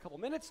in just a couple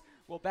minutes,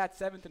 will bat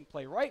seventh and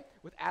play right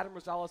with Adam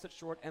Rosales at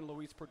short and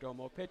Luis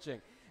Perdomo pitching.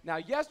 Now,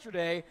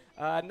 yesterday,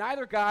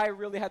 neither guy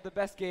really had the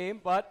best game,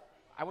 but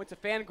I went to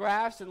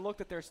Fangraphs and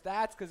looked at their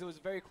stats because it was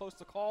very close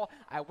to call.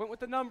 I went with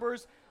the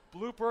numbers.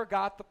 Blooper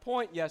got the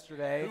point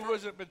yesterday. Who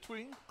was it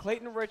between?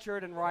 Clayton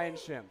Richard and Ryan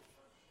Schimpf.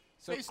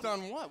 So Based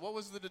on what? What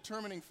was the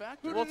determining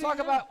factor? we'll talk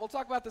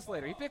about this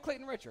later. He picked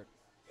Clayton Richard,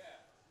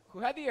 who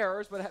had the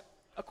errors, but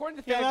according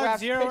to He allowed Fangraphs,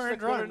 zero pitched a earned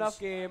good runs. enough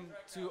game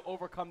to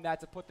overcome that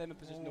to put them in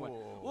position to win.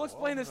 We'll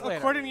explain this later.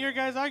 According to your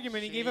guys'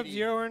 argument, he gave up Shady.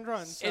 0 earned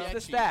runs. So. It's the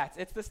Sketchy. stats.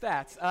 It's the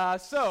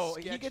stats. So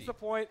he Sketchy. gets the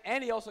point,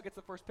 and he also gets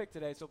the first pick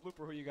today. So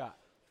Blooper, who you got?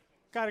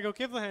 Gotta go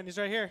Kivlehan. He's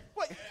right here.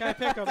 What? Can I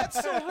pick him?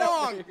 That's so There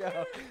wrong. you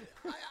go.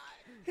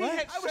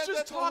 I was said just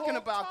that the talking whole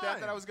about that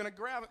time. I was going to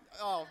grab it.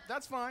 Oh,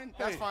 that's fine.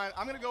 That's Hey, fine.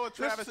 I'm going to go with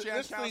Travis this thing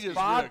Jankowski. is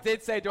Bob rigged.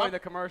 did say during the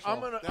commercial. I'm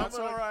gonna That's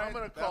all right. I'm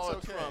gonna That's call it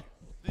okay. Trump.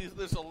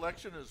 This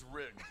election is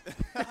rigged.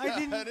 I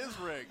didn't. That is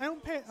rigged. I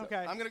don't pay. Okay.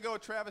 I'm going to go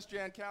with Travis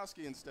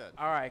Jankowski instead.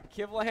 All right,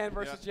 Kivlehan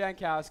versus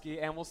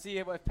Jankowski, and we'll see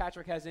if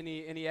Patrick has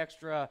any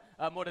extra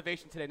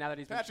motivation today now that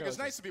he's been Patrick, it's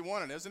chosen. nice to be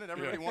wanted, isn't it?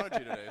 Everybody wanted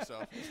you today,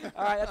 so.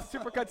 All right, that's the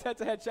Supercuts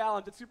head-to-head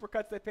challenge. At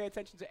Supercuts, they pay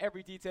attention to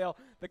every detail.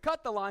 The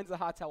cut, the lines, the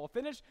hot towel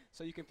finish,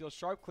 so you can feel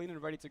sharp, clean,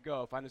 and ready to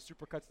go. Find a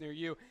Supercuts near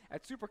you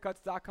at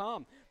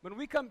supercuts.com. When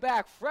we come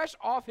back, fresh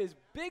off his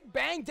big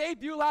bang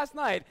debut last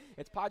night,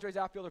 it's Padres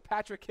outfielder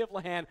Patrick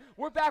Kivlehan.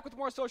 We're back with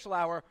more Social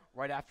Hour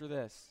right after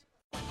this.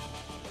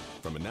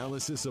 From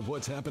analysis of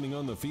what's happening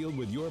on the field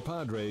with your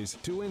Padres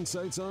to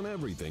insights on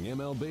everything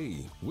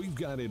MLB, we've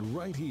got it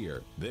right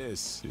here.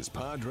 This is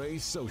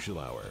Padres Social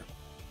Hour.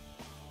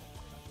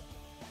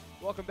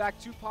 Welcome back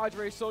to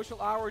Padres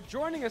Social Hour.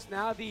 Joining us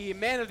now, the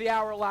man of the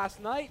hour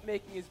last night,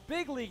 making his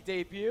big league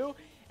debut.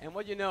 And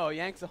what you know,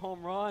 yanks a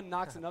home run,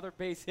 knocks another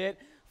base hit.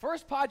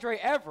 First Padre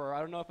ever, I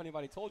don't know if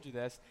anybody told you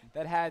this,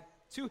 that had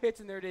 2 hits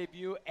in their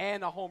debut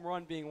and a home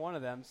run being one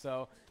of them.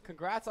 So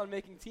congrats on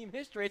making team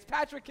history. It's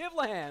Patrick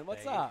Kivlehan.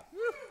 What's up?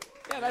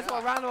 Yeah, nice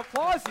little round of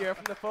applause here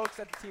from the folks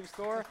at the team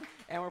store.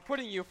 And we're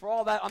putting you, for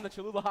all that, on the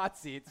Cholula hot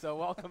seat. So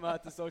welcome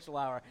to Social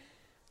Hour.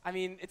 I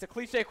mean, it's a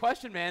cliche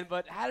question, man,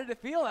 but how did it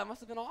feel? That must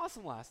have been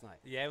awesome last night.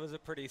 Yeah, it was a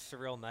pretty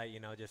surreal night,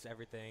 just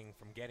everything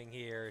from getting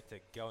here to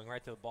going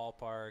right to the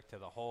ballpark to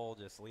the hole,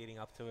 just leading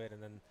up to it.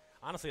 And then,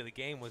 honestly, the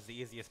game was the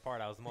easiest part.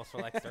 I was most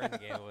relaxed during the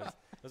game.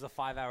 It was a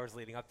 5 hours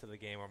leading up to the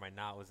game where my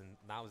knot was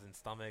in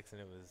stomachs,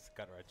 and it was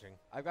gut-wrenching.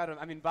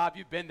 I mean, Bob,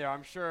 you've been there.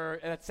 I'm sure,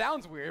 and it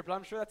sounds weird, but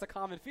I'm sure that's a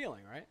common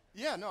feeling, right?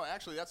 Yeah, no,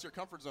 actually, that's your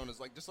comfort zone. Is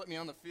like, just let me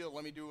on the field,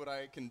 let me do what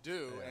I can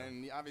do. Yeah.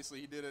 And obviously,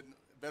 he did it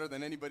better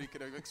than anybody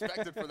could have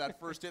expected for that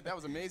first hit. That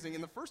was amazing.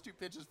 In the first 2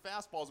 pitches,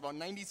 fastballs about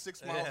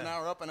 96 miles an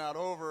hour up and out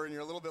over, and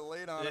you're a little bit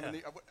late on him.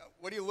 And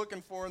what are you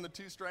looking for in the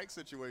 2-strike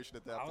situation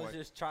at that point? I was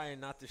just trying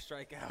not to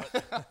strike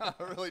out.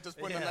 Really, just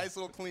putting a nice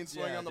little clean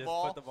swing on the just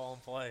ball. put the ball in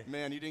play.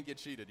 Man, you didn't get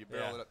cheated. You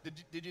barreled it up.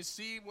 Did you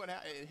see what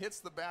it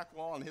hits the back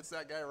wall and hits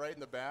that guy right in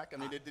the back? I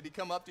mean, did he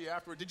come up to you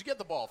afterward? Did you get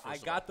the ball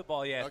first? I got the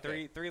ball, yeah.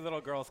 Okay. Three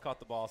little girls caught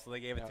the ball, so they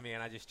gave it to me,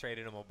 and I just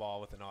traded them a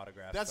ball with an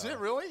autograph. That's so. it,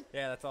 really?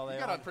 Yeah, that's all they You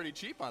got wanted. on pretty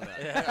cheap on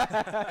that.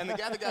 Yeah. And the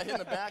guy that got hit in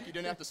the back, you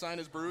didn't have to sign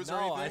his bruise or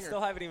anything? No, I still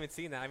haven't even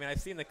seen that. I mean,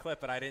 I've seen the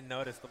clip, but I didn't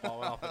notice the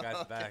ball went off the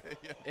guy's back.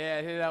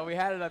 Yeah, we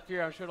had it up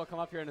here. I'm sure it'll come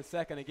up here in a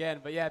second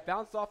again. But, yeah, it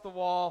bounced off the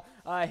wall,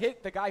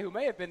 hit the guy who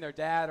may have been their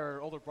dad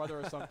or older brother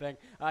or something.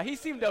 He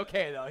seemed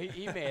okay, though.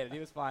 He made it. He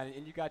was fine.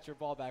 And you got your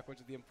ball back, which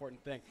is the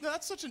important thing. No,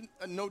 that's such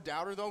a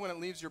no-doubter, though, when it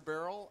leaves your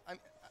barrel.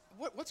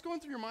 What's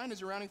going through your mind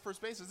as you're rounding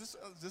first base? Is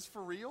this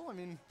for real? I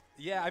mean...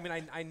 Yeah, I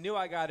mean, I knew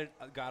I got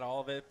all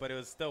of it, but it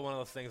was still one of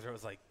those things where it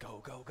was like,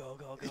 go, go, go,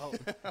 go, go.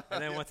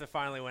 And then once it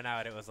finally went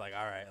out, it was like,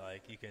 all right,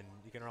 like you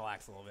can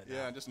relax a little bit now.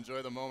 Yeah, and just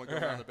enjoy the moment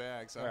going around the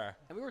bag. So.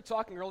 And we were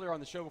talking earlier on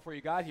the show before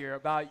you got here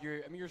about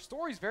your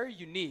story's very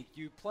unique.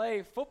 You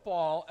play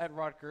football at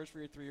Rutgers for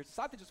your 3 years.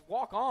 Decided to just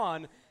walk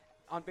on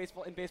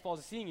baseball as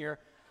a senior.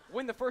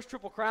 Win the first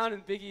Triple Crown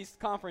in Big East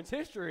Conference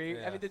history.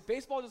 Yeah. I mean, did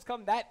baseball just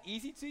come that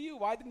easy to you?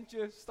 Why didn't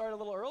you start a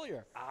little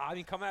earlier? I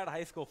mean, coming out of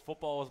high school,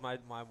 football was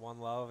my one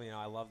love.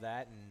 I love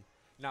that. And,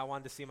 I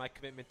wanted to see my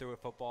commitment through with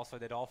football, so I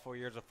did all 4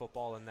 years of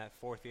football. And that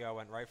fourth year, I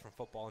went right from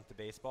football into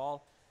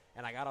baseball.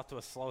 And I got off to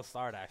a slow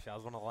start, actually. I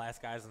was one of the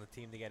last guys on the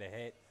team to get a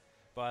hit.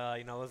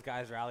 But, those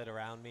guys rallied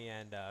around me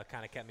and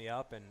kind of kept me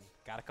up and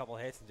got a couple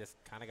hits and just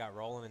kind of got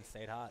rolling and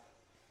stayed hot.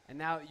 And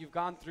now you've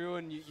gone through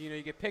and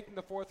you get picked in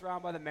the 4th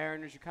round by the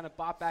Mariners. You kind of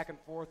bop back and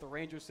forth, the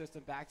Rangers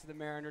system back to the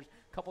Mariners,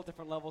 a couple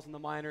different levels in the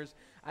minors.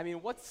 I mean,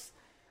 what's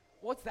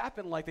that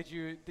been like? Did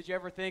you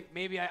ever think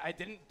maybe I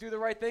didn't do the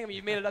right thing? I mean,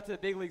 you made it up to the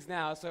big leagues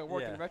now, so it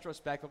worked in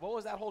retrospect. But what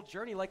was that whole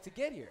journey like to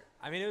get here?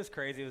 I mean, it was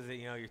crazy. It was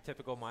your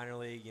typical minor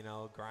league,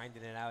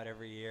 grinding it out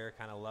every year,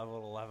 kind of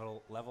level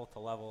to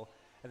level.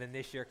 And then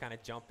this year kind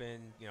of jumping,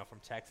 from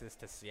Texas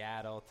to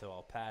Seattle to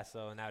El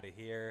Paso and now to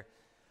here.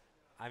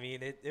 I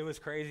mean, it was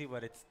crazy,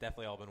 but it's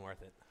definitely all been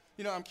worth it.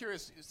 I'm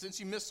curious, since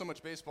you missed so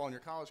much baseball in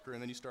your college career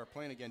and then you start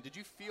playing again, did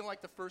you feel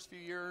like the first few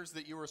years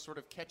that you were sort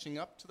of catching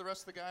up to the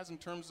rest of the guys in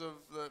terms of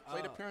the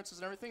plate appearances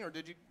and everything, or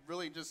did you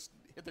really just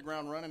hit the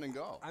ground running and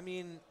go? I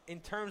mean, in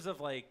terms of,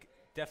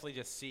 definitely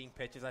just seeing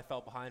pitches, I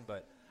felt behind,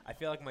 but I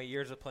feel like my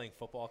years of playing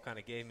football kind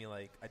of gave me,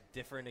 a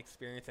different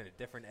experience and a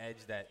different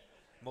edge that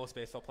most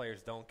baseball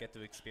players don't get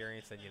to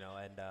experience,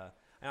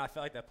 and I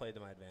felt like that played to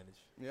my advantage.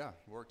 Yeah,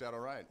 worked out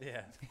all right.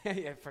 Yeah.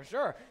 Yeah, for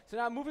sure. So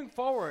now moving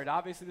forward,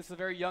 obviously this is a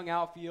very young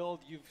outfield.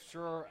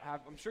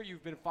 I'm sure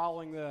you've been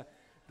following the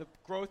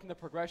growth and the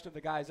progression of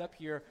the guys up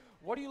here.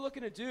 What are you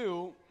looking to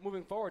do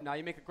moving forward now?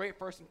 You make a great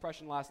first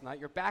impression last night.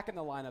 You're back in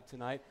the lineup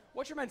tonight.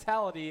 What's your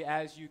mentality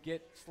as you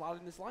get slotted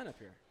in this lineup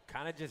here?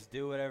 Kind of just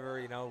do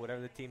whatever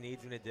the team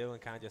needs me to do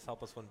and kind of just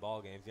help us win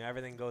ball games.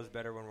 Everything goes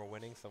better when we're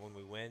winning, so when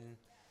we win,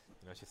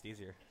 it's just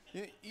easier.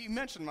 You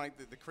mentioned, Mike,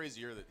 the crazy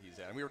year that he's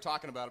had. And we were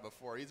talking about it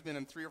before. He's been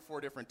in 3 or 4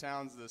 different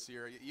towns this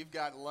year. You've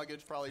got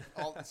luggage probably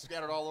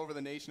scattered all over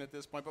the nation at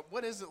this point. But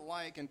what is it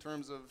like in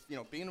terms of,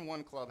 being in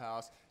one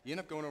clubhouse? You end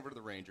up going over to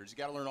the Rangers. You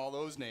got to learn all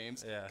those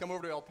names. Yeah. Come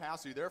over to El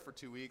Paso. You're there for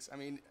 2 weeks. I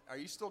mean, are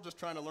you still just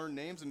trying to learn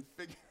names and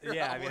figure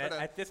yeah, out I mean,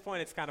 at this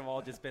point, it's kind of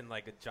all just been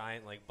a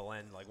giant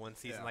blend. One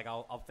season,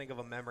 I'll think of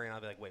a memory and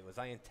I'll be like, wait, was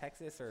I in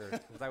Texas or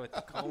was I with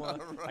Tacoma?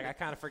 Right. I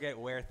kind of forget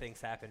where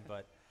things happen,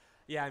 but.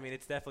 Yeah, I mean,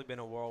 it's definitely been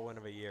a whirlwind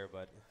of a year,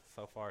 but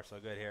so far, so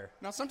good here.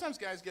 Now, sometimes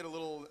guys get a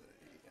little,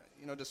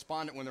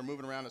 despondent when they're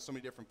moving around to so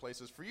many different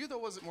places. For you, though,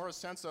 was it more a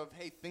sense of,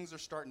 hey, things are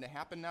starting to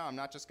happen now? I'm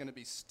not just going to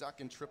be stuck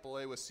in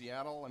AAA with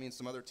Seattle. I mean,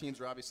 some other teams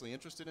are obviously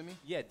interested in me.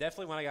 Yeah,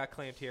 definitely when I got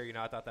claimed here,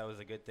 I thought that was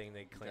a good thing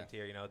they claimed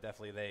here.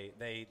 Definitely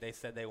they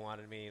said they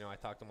wanted me. I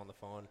talked to them on the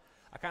phone.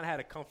 I kind of had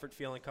a comfort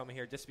feeling coming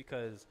here just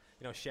because,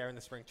 sharing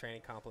the spring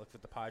training complex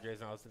with the Padres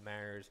when I was the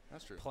Mariners.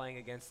 That's true. Playing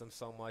against them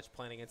so much,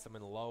 playing against them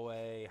in low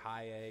A,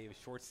 high A,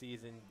 short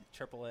season,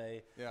 triple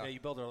A. Yeah. You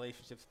build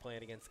relationships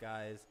playing against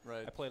guys.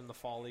 Right. I played in the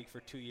fall league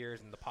for 2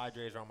 years, and the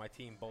Padres were on my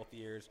team both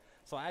years.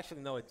 So I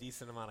actually know a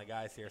decent amount of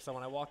guys here. So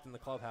when I walked in the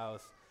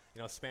clubhouse,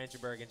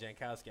 Spangenberg and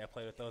Jankowski, I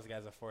played with those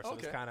guys before. So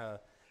it's kind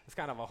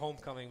of a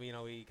homecoming.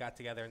 We got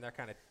together, and they're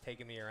kind of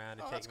taking me around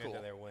and taking me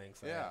under their wing.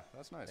 So yeah,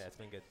 that's nice. Yeah, it's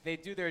been good. They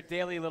do their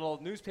daily little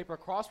newspaper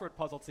crossword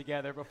puzzle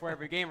together before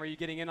every game. Are you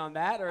getting in on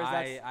that, or is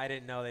that? I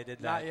didn't know they did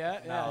that. Not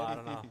yet. No, yeah. I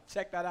don't know.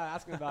 Check that out.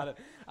 Ask me about it.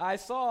 I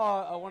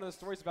saw one of the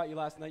stories about you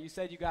last night. You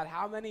said you got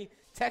how many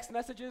text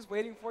messages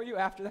waiting for you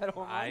after that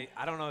home run?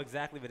 I don't know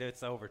exactly, but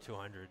it's over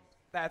 200.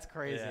 That's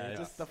crazy. Yeah,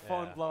 just the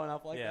phone blowing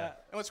up like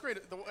that. And what's great,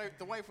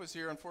 the wife was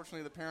here.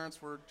 Unfortunately, the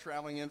parents were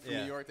traveling in from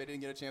New York. They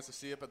didn't get a chance to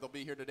see it, but they'll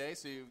be here today,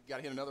 so you got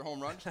to hit another home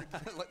run.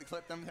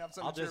 let them have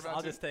something to cheer about.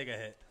 I'll just take a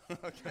hit.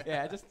 Okay.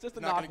 Yeah, just a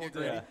Not knock gonna will get do.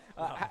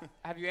 greedy.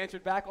 Have you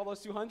answered back all those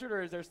 200,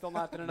 or is there still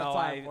not been enough No,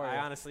 time for you? I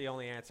honestly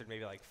only answered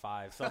maybe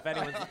 5. So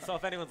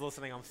if anyone's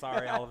listening, I'm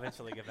sorry. I'll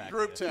eventually get back.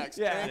 Group to you. text.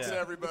 Yeah. Thanks,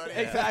 everybody.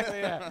 Exactly,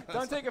 yeah.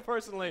 Don't take it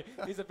personally.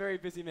 He's a very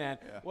busy man.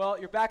 Yeah. Well,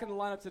 you're back in the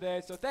lineup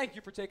today, so thank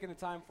you for taking the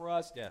time for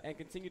us, Yeah. and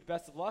continued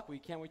best of luck. We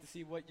can't wait to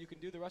see what you can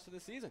do the rest of the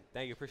season.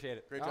 Thank you. Appreciate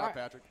it. Great All job, right.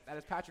 Patrick. That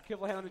is Patrick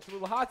Kivlehan on the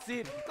Cholula Hot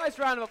Seat. Nice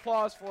round of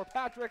applause for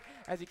Patrick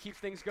as he keeps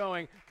things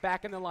going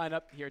back in the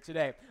lineup here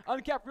today.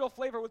 Uncapped real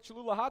flavor with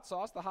Cholula hot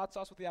sauce, the hot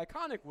sauce with the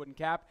iconic wooden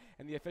cap,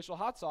 and the official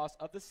hot sauce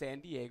of the San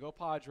Diego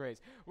Padres.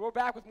 We're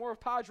back with more of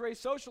Padres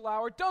Social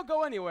Hour. Don't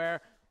go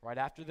anywhere right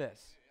after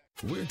this.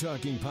 We're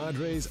talking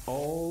Padres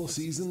all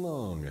season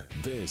long.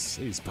 This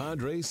is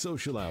Padres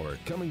Social Hour,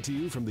 coming to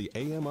you from the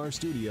AMR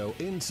studio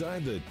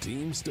inside the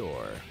team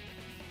store.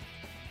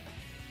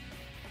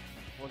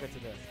 We'll get to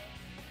this.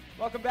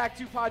 Welcome back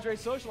to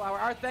Padres Social Hour.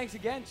 Our thanks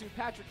again to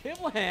Patrick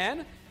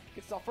Kivlehan.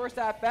 Gets the first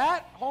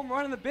at-bat, home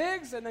run in the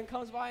bigs, and then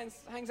comes by and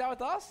hangs out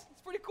with us. It's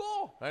pretty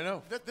cool. I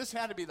know. This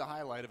had to be the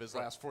highlight of his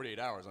last 48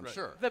 hours, I'm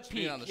sure. The Just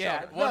being peak, on the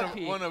yeah.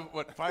 show. One of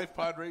what, 5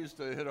 Padres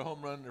to hit a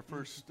home run in their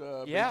first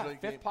big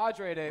league fifth game.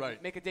 Padre to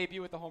Right. make a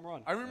debut with the home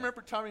run. I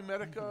remember Tommy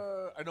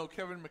Medica. I know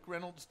Kevin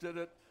McReynolds did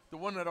it. The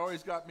one that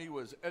always got me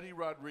was Eddie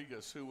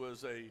Rodriguez, who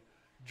was a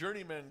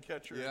journeyman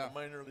catcher in the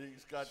minor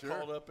leagues, got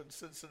called up in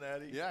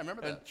Cincinnati. Yeah, I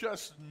remember and that.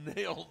 just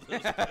nailed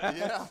this.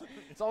 Yeah.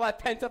 It's all that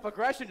pent-up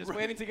aggression just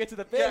waiting to get to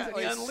the bigs, and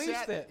he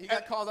unleashed it. He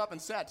got called up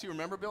and sat, too.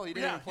 Remember, Bill? He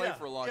didn't even play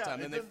for a long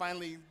time. And they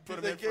finally put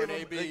him in for an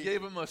AB. They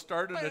gave him a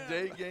start in a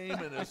day game,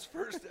 and his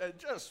first, and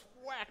just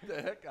whacked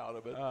the heck out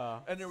of it.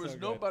 And there was so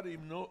good. nobody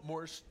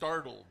more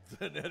startled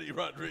than Eddie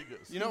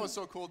Rodriguez. You know what's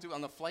so cool, too?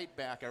 On the flight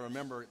back, I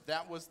remember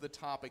that was the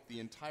topic the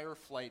entire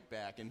flight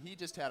back, and he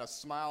just had a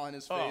smile on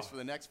his face for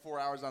the next 4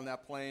 hours on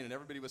that plane, and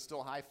everybody was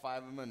still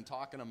high-fiving him and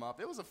talking him up.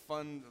 It was a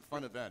fun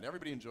event.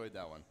 Everybody enjoyed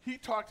that one. He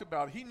talked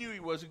about, he knew he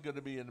wasn't going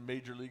to be in the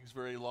major leagues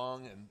very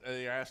long, and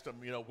they asked him,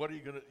 what are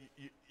you going to,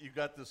 you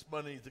got this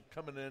money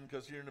coming in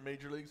because you're in the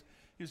major leagues?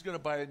 He's going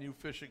to buy a new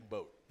fishing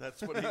boat.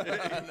 That's what he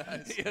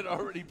did. He had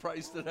already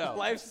priced it out.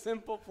 Life's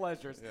simple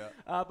pleasures.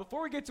 Yeah.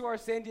 Before we get to our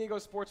San Diego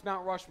Sports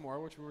Mount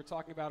Rushmore, which we were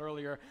talking about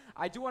earlier,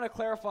 I do want to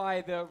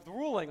clarify the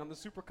ruling on the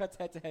Supercuts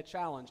head-to-head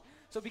challenge.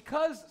 So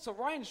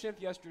Ryan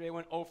Schimpf yesterday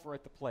went 0 for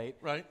at the plate.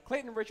 Right.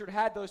 Clayton Richard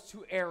had those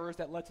 2 errors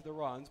that led to the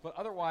runs, but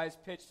otherwise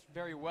pitched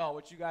very well,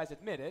 which you guys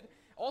admitted.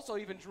 Also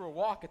even drew a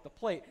walk at the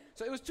plate.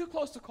 So it was too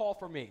close to call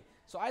for me.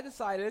 So I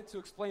decided to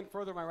explain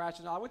further my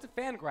rationale. I went to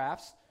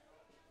Fangraphs,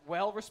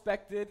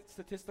 well-respected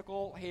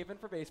statistical haven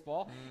for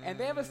baseball, and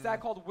they have a stat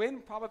called win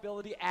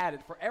probability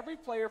added. For every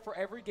player, for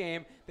every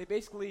game, they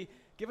basically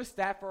give a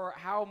stat for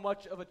how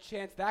much of a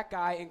chance that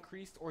guy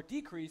increased or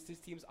decreased his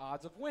team's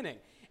odds of winning.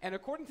 And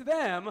according to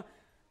them,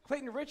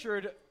 Clayton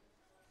Richard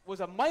was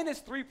a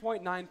minus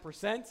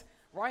 3.9%.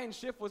 Ryan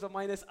Schiff was a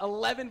minus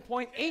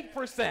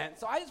 11.8%.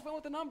 So I just went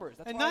with the numbers.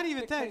 That's and why not I even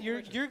picked that. Clayton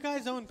Richard. Your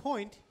guy's own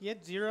point, he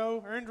had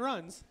 0 earned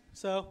runs.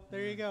 So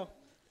there you go.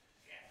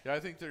 Yeah, I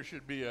think there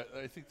should be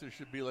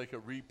like a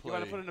replay. You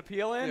want to put an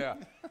appeal in? Yeah,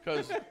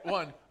 because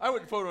one, I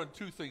would vote on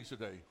 2 things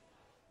today.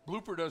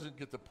 Blooper doesn't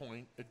get the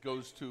point; it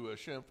goes to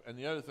Schimpf, and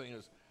the other thing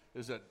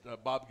is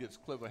that Bob gets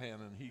Clivahan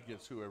and he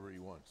gets whoever he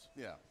wants.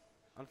 Yeah.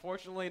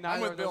 Unfortunately,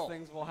 neither with of those Bill.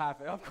 things will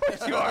happen. Of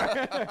course you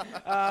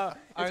are.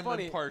 I'm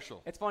funny.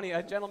 impartial. It's funny.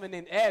 A gentleman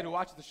named Ed, who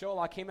watches the show a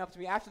lot, came up to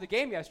me after the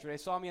game yesterday,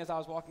 saw me as I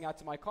was walking out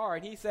to my car,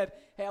 and he said,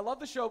 "Hey, I love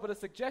the show, but a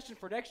suggestion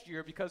for next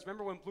year, because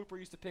remember when Blooper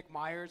used to pick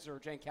Myers or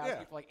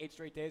Jankowski for like 8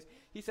 straight days?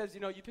 He says,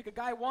 you pick a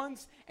guy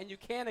once, and you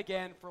can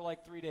again for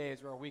like 3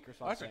 days or a week or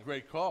something." That's a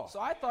great call. So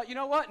I thought, you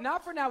know what?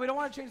 Not for now. We don't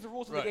want to change the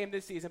rules of Right. the game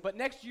this season, but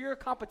next year,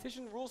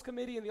 competition rules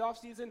committee in the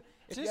offseason,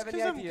 if you Just have any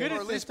because I'm ideas. good Or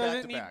at at this least back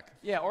doesn't to need. back.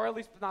 Yeah, or at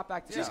least not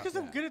back to Just back.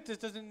 because I'm good at this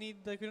doesn't need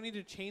we don't need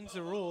to change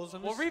the rules.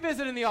 We'll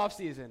revisit in the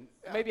offseason.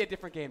 Maybe a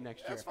different game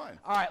next year. That's fine.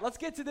 All right, let's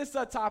get to this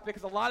topic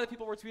because a lot of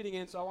people were tweeting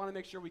in, so I want to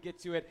make sure we get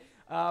to it.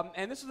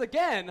 And this was,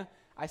 again,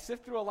 I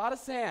sift through a lot of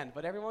sand,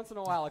 but every once in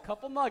a while, a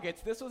couple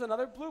nuggets. This was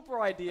another Blooper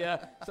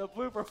idea. So,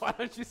 Blooper, why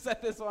don't you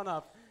set this one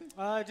up?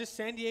 Just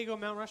San Diego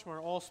Mount Rushmore,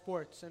 all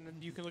sports, and then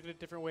you can look at it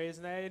different ways.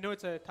 And I know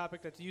it's a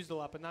topic that's used a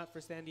lot, but not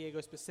for San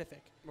Diego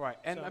specific. Right.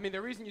 And, So- I mean,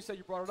 the reason you said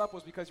you brought it up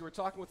was because you were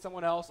talking with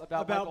someone else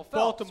about Michael Phelps,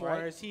 Baltimore.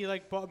 right? Is he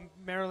like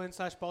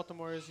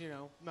Maryland/Baltimore's,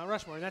 Mount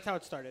Rushmore? And that's how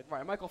it started.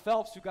 Right, Michael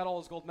Phelps, who got all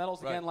his gold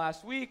medals again Right.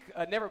 last week,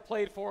 never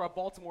played for a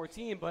Baltimore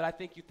team, but I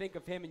think you think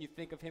of him and you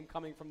think of him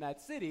coming from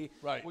that city.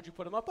 Right. Would you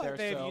put him up But there?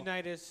 they have So-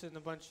 Unitas and a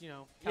bunch,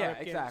 Yeah, talent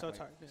kids, exactly. so it's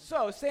hard. Yeah.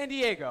 So, San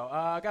Diego.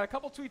 I got a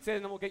couple tweets in,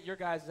 and then we'll get your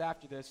guys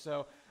after this.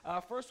 So,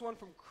 first one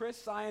from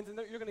Chris Science, and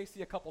you're going to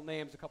see a couple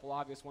names, a couple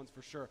obvious ones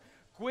for sure.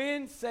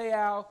 Gwynn,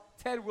 Seau,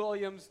 Ted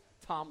Williams,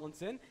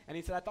 Tomlinson. And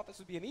he said, I thought this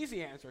would be an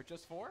easy answer,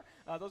 just 4.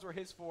 Those were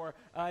his 4.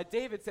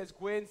 David says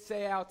Gwynn,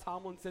 Seau,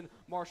 Tomlinson,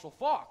 Marshall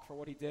Faulk for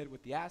what he did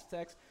with the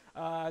Aztecs.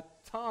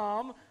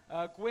 Tom,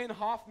 Gwynn,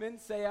 Hoffman,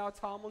 Seau,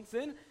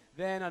 Tomlinson.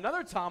 Then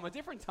another Tom, a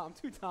different Tom,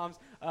 2 Toms,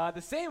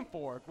 the same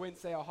 4, Gwynn,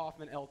 Seau,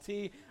 Hoffman,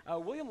 LT.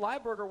 William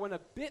Lieberger went a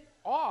bit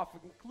off,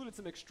 included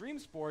some extreme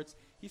sports.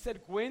 He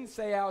said Gwynn,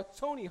 Seau,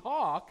 Tony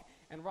Hawk,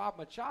 and Rob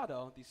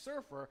Machado, the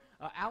surfer.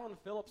 Alan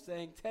Phillips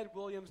saying Ted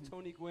Williams,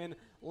 Tony Gwynn,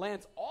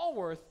 Lance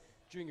Allworth,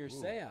 Junior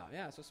Seau.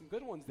 Yeah, so some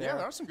good ones there. Yeah,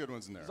 there are some good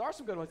ones in there. There are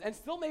some good ones. And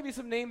still maybe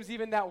some names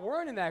even that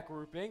weren't in that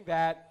grouping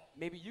that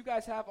maybe you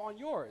guys have on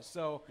yours.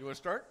 So, You want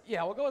to start?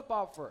 yeah, we'll go with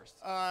Bob first.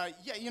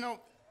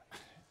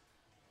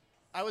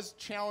 I was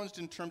challenged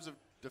in terms of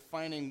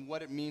defining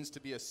what it means to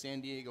be a San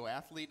Diego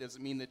athlete. Does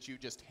it mean that you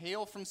just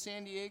hail from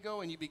San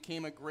Diego and you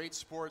became a great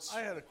sports?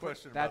 I had a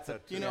question That's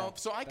about that too.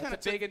 So I kind of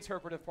That's a big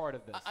interpretive part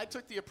of this. I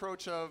took the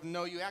approach of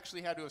no, you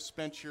actually had to have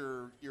spent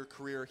your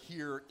career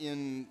here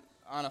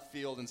on a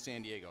field in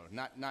San Diego,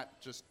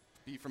 not just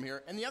be from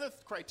here. And the other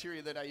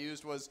criteria that I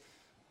used was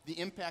the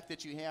impact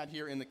that you had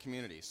here in the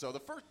community. So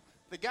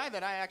the guy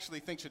that I actually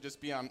think should just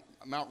be on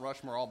Mount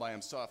Rushmore all by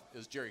himself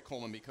is Jerry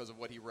Coleman because of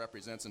what he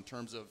represents in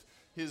terms of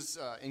his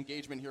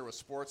engagement here with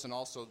sports and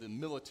also the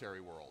military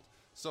world.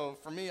 So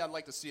for me, I'd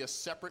like to see a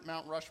separate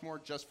Mount Rushmore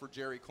just for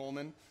Jerry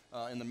Coleman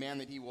and the man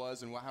that he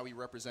was and how he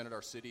represented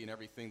our city and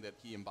everything that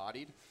he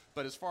embodied.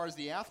 But as far as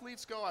the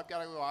athletes go, I've got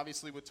to go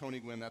obviously with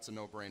Tony Gwynn. That's a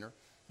no-brainer.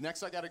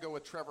 Next, I got to go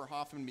with Trevor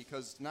Hoffman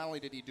because not only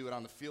did he do it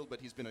on the field,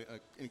 but he's been an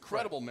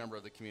incredible member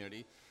of the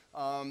community.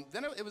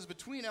 Then it was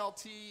between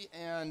LT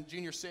and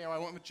Junior Seau. I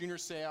went with Junior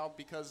Seau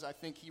because I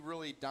think he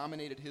really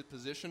dominated his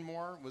position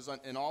more, was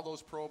in all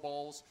those Pro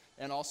Bowls,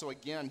 and also,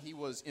 again, he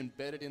was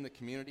embedded in the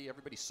community.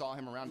 Everybody saw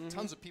him around.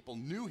 Tons of people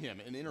knew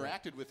him and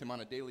interacted with him on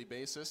a daily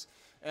basis.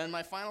 And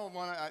my final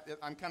one,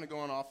 I'm kind of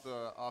going off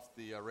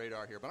the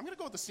radar here, but I'm going to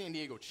go with the San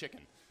Diego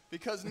Chicken.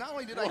 Because not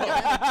only did I get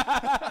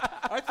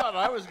I thought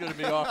I was going to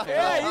be off the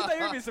Yeah, wall. you thought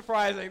you were be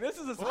surprising. This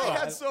is a I surprise.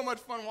 had so much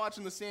fun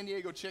watching the San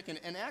Diego Chicken,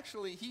 and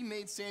actually he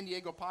made San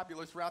Diego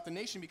popular throughout the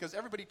nation because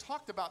everybody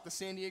talked about the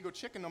San Diego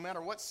Chicken no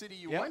matter what city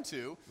you went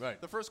to. Right.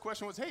 The first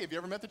question was, hey, have you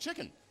ever met the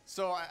chicken?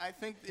 So I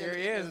think Here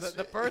he is,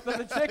 the birth of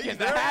the chicken,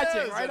 the There it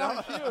hatching, is, right you on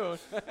know?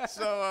 cue.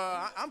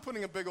 So I'm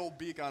putting a big old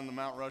beak on the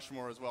Mount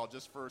Rushmore as well,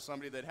 just for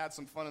somebody that had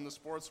some fun in the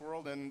sports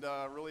world and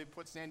really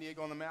put San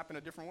Diego on the map in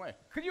a different way.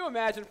 Could you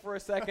imagine for a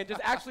second,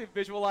 just actually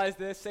visualize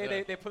this,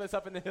 say they put us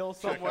up in the hills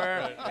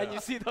somewhere, and you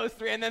see those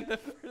three, and then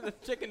the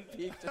chicken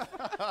peak just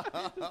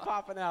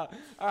popping out.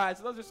 All right,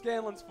 so those are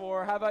Scanlon's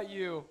four. How about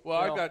you?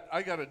 Well, Will?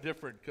 I got a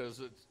different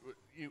because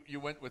you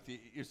went with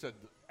you said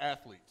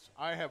athletes.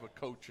 I have a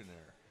coach in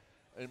there.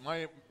 And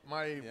my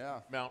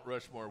Mount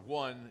Rushmore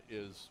one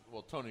is,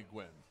 Tony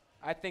Gwynn.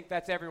 I think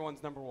that's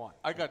everyone's number one.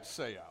 I got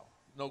Seau,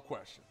 no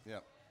question.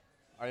 Yep.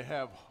 I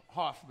have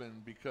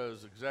Hoffman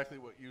because exactly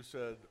what you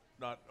said,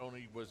 not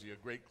only was he a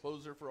great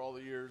closer for all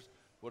the years,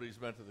 what he's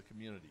meant to the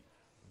community.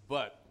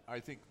 But I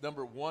think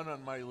number one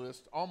on my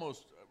list,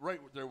 almost right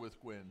there with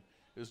Gwynn,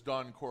 is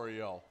Don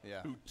Coryell,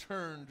 who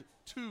turned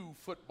 2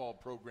 football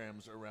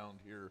programs around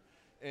here.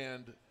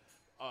 And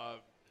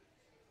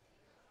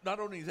not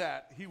only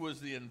that, he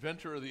was the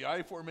inventor of the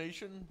I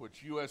formation,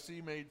 which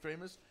USC made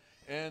famous,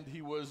 and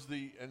he was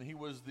the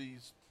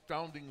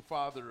founding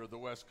father of the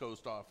West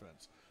Coast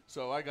offense.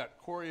 So I got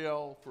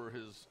Coryell for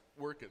his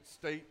work at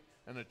State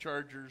and the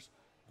Chargers,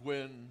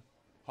 Gwynn,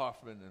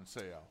 Hoffman, and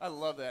Seau. I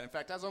love that. In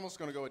fact, I was almost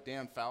going to go with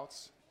Dan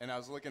Fouts, and I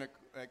was looking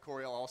at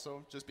Coryell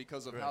also, just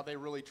because of how they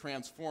really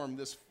transformed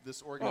this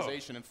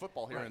organization in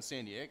football here in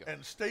San Diego.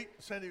 And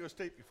San Diego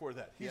State before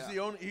that. He's the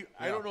only.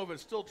 I don't know if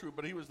it's still true,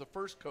 but he was the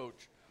first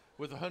coach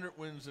with 100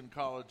 wins in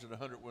college and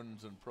 100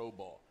 wins in pro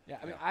ball. Yeah,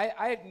 I mean,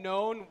 I had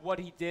known what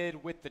he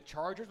did with the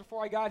Chargers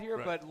before I got here,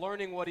 Right. but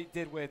learning what he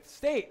did with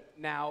State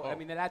now, I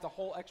mean, it adds a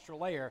whole extra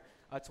layer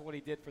to what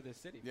he did for this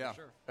city, for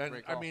sure.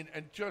 And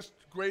and just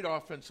great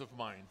offensive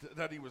mind.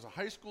 That he was a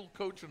high school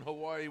coach in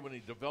Hawaii when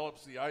he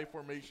develops the I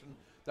formation.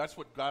 That's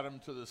what got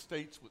him to the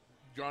States.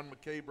 John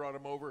McKay brought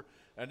him over,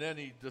 and then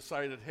he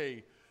decided,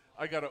 hey,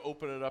 I got to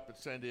open it up at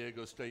San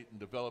Diego State and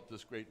develop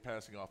this great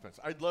passing offense.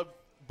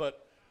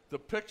 But the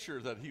picture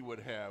that he would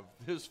have,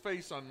 his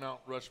face on Mount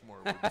Rushmore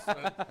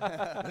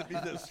would be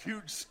this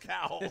huge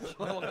scowl.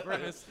 A little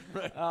grimace.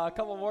 A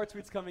couple more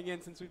tweets coming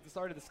in since we've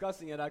started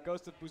discussing it.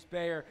 Goes to Bruce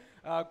Bayer,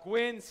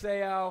 Gwynn,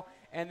 Seau,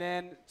 and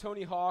then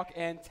Tony Hawk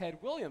and Ted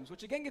Williams,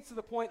 which again gets to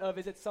the point of,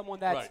 is it someone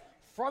that's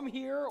from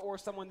here or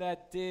someone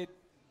that did,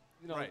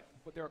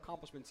 what their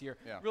accomplishments here?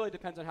 Really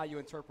depends on how you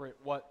interpret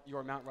what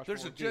your Mount Rushmore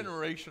There's a would be.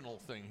 generational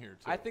thing here,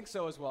 too. I think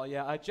so as well,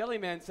 yeah.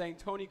 Jellyman saying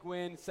Tony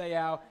Gwynn,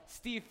 Seau,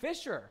 Steve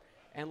Fisher,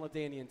 and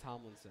LaDainian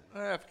Tomlinson.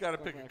 I've got to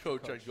pick a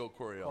coach. I'd go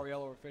Coryell.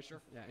 Coryell over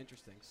Fisher? Yeah,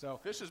 interesting. So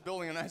Fisher's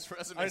building a nice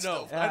resume. I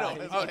know.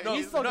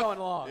 He's still going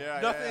along.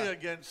 Nothing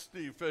against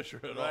Steve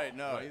Fisher at all. Right,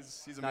 no,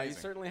 he's amazing. No, you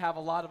certainly have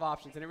a lot of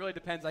options, and it really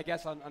depends, I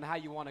guess, on how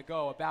you want to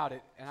go about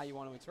it and how you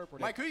want to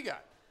interpret Mike, who you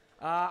got?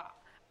 it.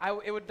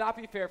 It would not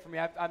be fair for me.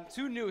 I'm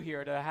too new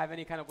here to have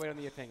any kind of weight on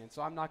the opinion,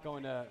 so I'm not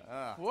going to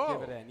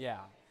give it in. Yeah.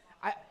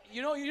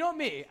 You know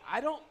me.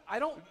 I don't.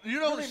 You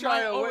don't really shy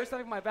mind away.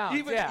 overstepping my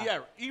bounds.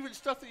 Even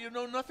stuff that you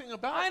know nothing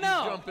about. I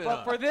know. You jump in but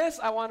on. for this,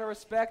 I want to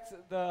respect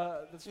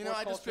the sports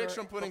I just culture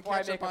picture him putting before I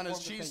ketchup make a on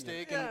his formed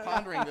opinion. cheesesteak and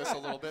pondering this a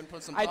little bit and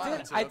put some thought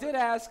into I it. did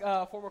ask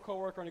a former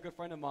coworker and a good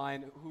friend of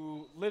mine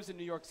who lives in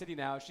New York City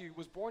now. She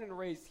was born and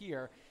raised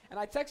here, and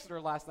I texted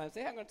her last night and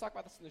said, "Hey, I'm going to talk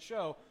about this in the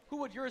show. Who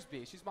would yours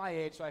be?" She's my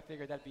age, so I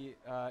figured that'd be,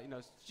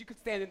 she could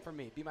stand in for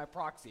me, be my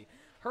proxy.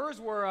 Hers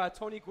were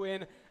Tony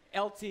Gwynn,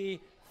 LT,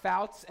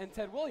 Fouts, and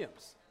Ted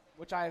Williams,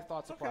 which I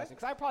thought surprising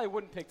because I probably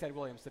wouldn't pick Ted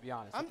Williams, to be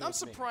honest. I'm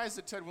surprised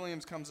that Ted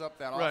Williams comes up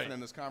that often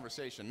in this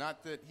conversation.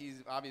 Not that he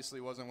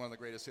obviously wasn't one of the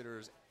greatest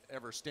hitters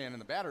ever stand in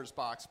the batter's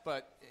box,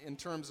 but in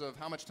terms of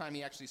how much time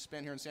he actually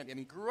spent here in San Diego. And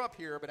he grew up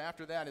here, but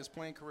after that, his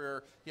playing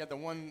career, he had the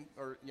one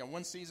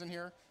season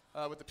here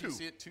with the two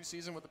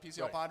season with the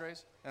PCL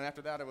Padres, and after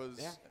that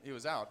he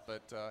was out.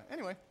 But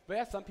anyway. But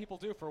yeah, some people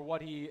do for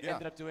what he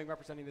ended up doing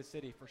representing the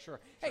city for sure.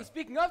 Hey,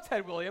 speaking of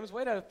Ted Williams,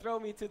 way to throw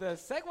me to the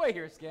segue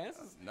here,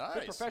 Scans. Nice.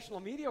 Good professional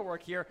media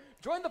work here.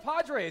 Join the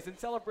Padres in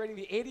celebrating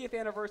the 80th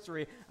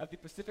anniversary of the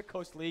Pacific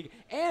Coast League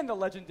and the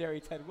legendary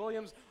Ted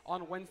Williams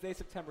on Wednesday,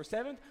 September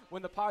 7th,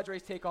 when the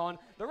Padres take on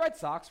the Red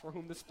Sox, for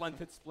whom the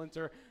splendid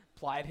Splinter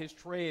plied his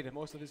trade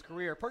most of his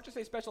career. Purchase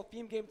a special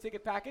theme game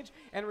ticket package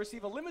and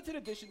receive a limited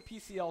edition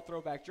PCL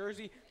throwback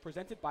jersey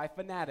presented by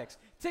Fanatics.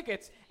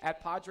 Tickets at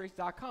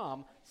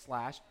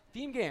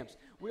Padres.com/theme games.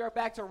 We are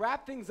back to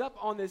wrap things up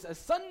on this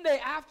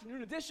Sunday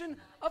afternoon edition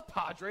of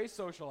Padres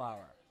Social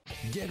Hour.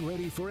 Get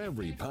ready for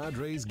every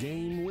Padres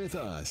game with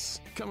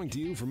us. Coming to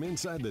you from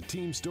inside the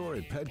team store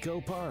at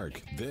Petco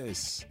Park,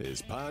 this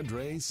is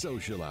Padres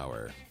Social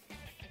Hour.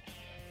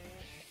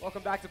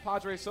 Welcome back to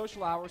Padres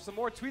Social Hour. Some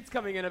more tweets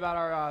coming in about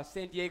our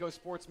San Diego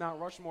sports Mount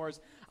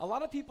Rushmores. A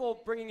lot of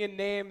people bringing in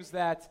names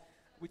that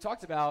we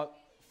talked about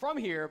from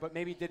here, but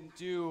maybe didn't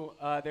do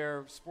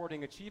their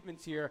sporting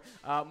achievements here.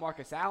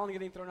 Marcus Allen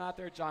getting thrown out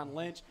there, John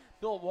Lynch,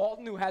 Bill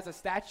Walton, who has a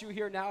statue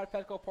here now at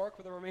Petco Park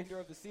for the remainder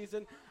of the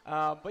season.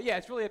 But yeah,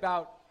 it's really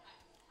about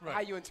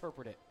how you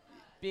interpret it.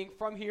 Being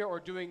from here or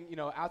doing,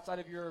 outside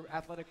of your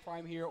athletic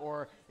prime here,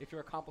 or if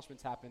your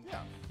accomplishments happen. Yeah.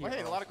 Well,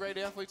 hey, a lot of great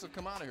athletes have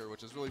come out of here,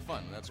 which is really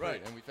fun. That's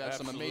great. And we've had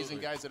some amazing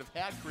guys that have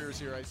had careers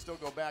here. I still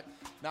go back.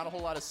 Not a whole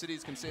lot of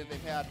cities can say that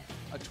they've had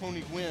a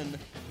Tony Gwynn.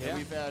 And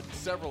we've had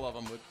several of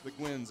them with the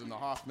Gwynns and the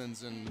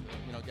Hoffmans and,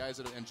 guys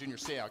that and Junior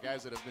Seau,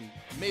 guys that have been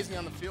amazing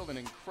on the field and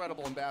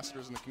incredible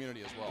ambassadors in the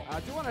community as well.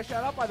 I do want to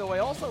shout out, by the way,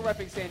 also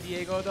repping San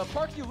Diego, the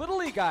Parkview Little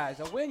League guys.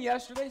 A win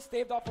yesterday,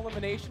 staved off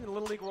elimination in the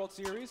Little League World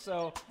Series.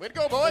 So way to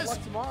go, boys. Good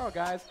luck tomorrow,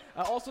 guys.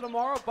 Also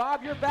tomorrow,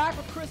 Bob, you're back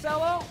with Chris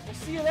Ello. We'll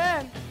see you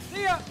then.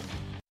 See ya.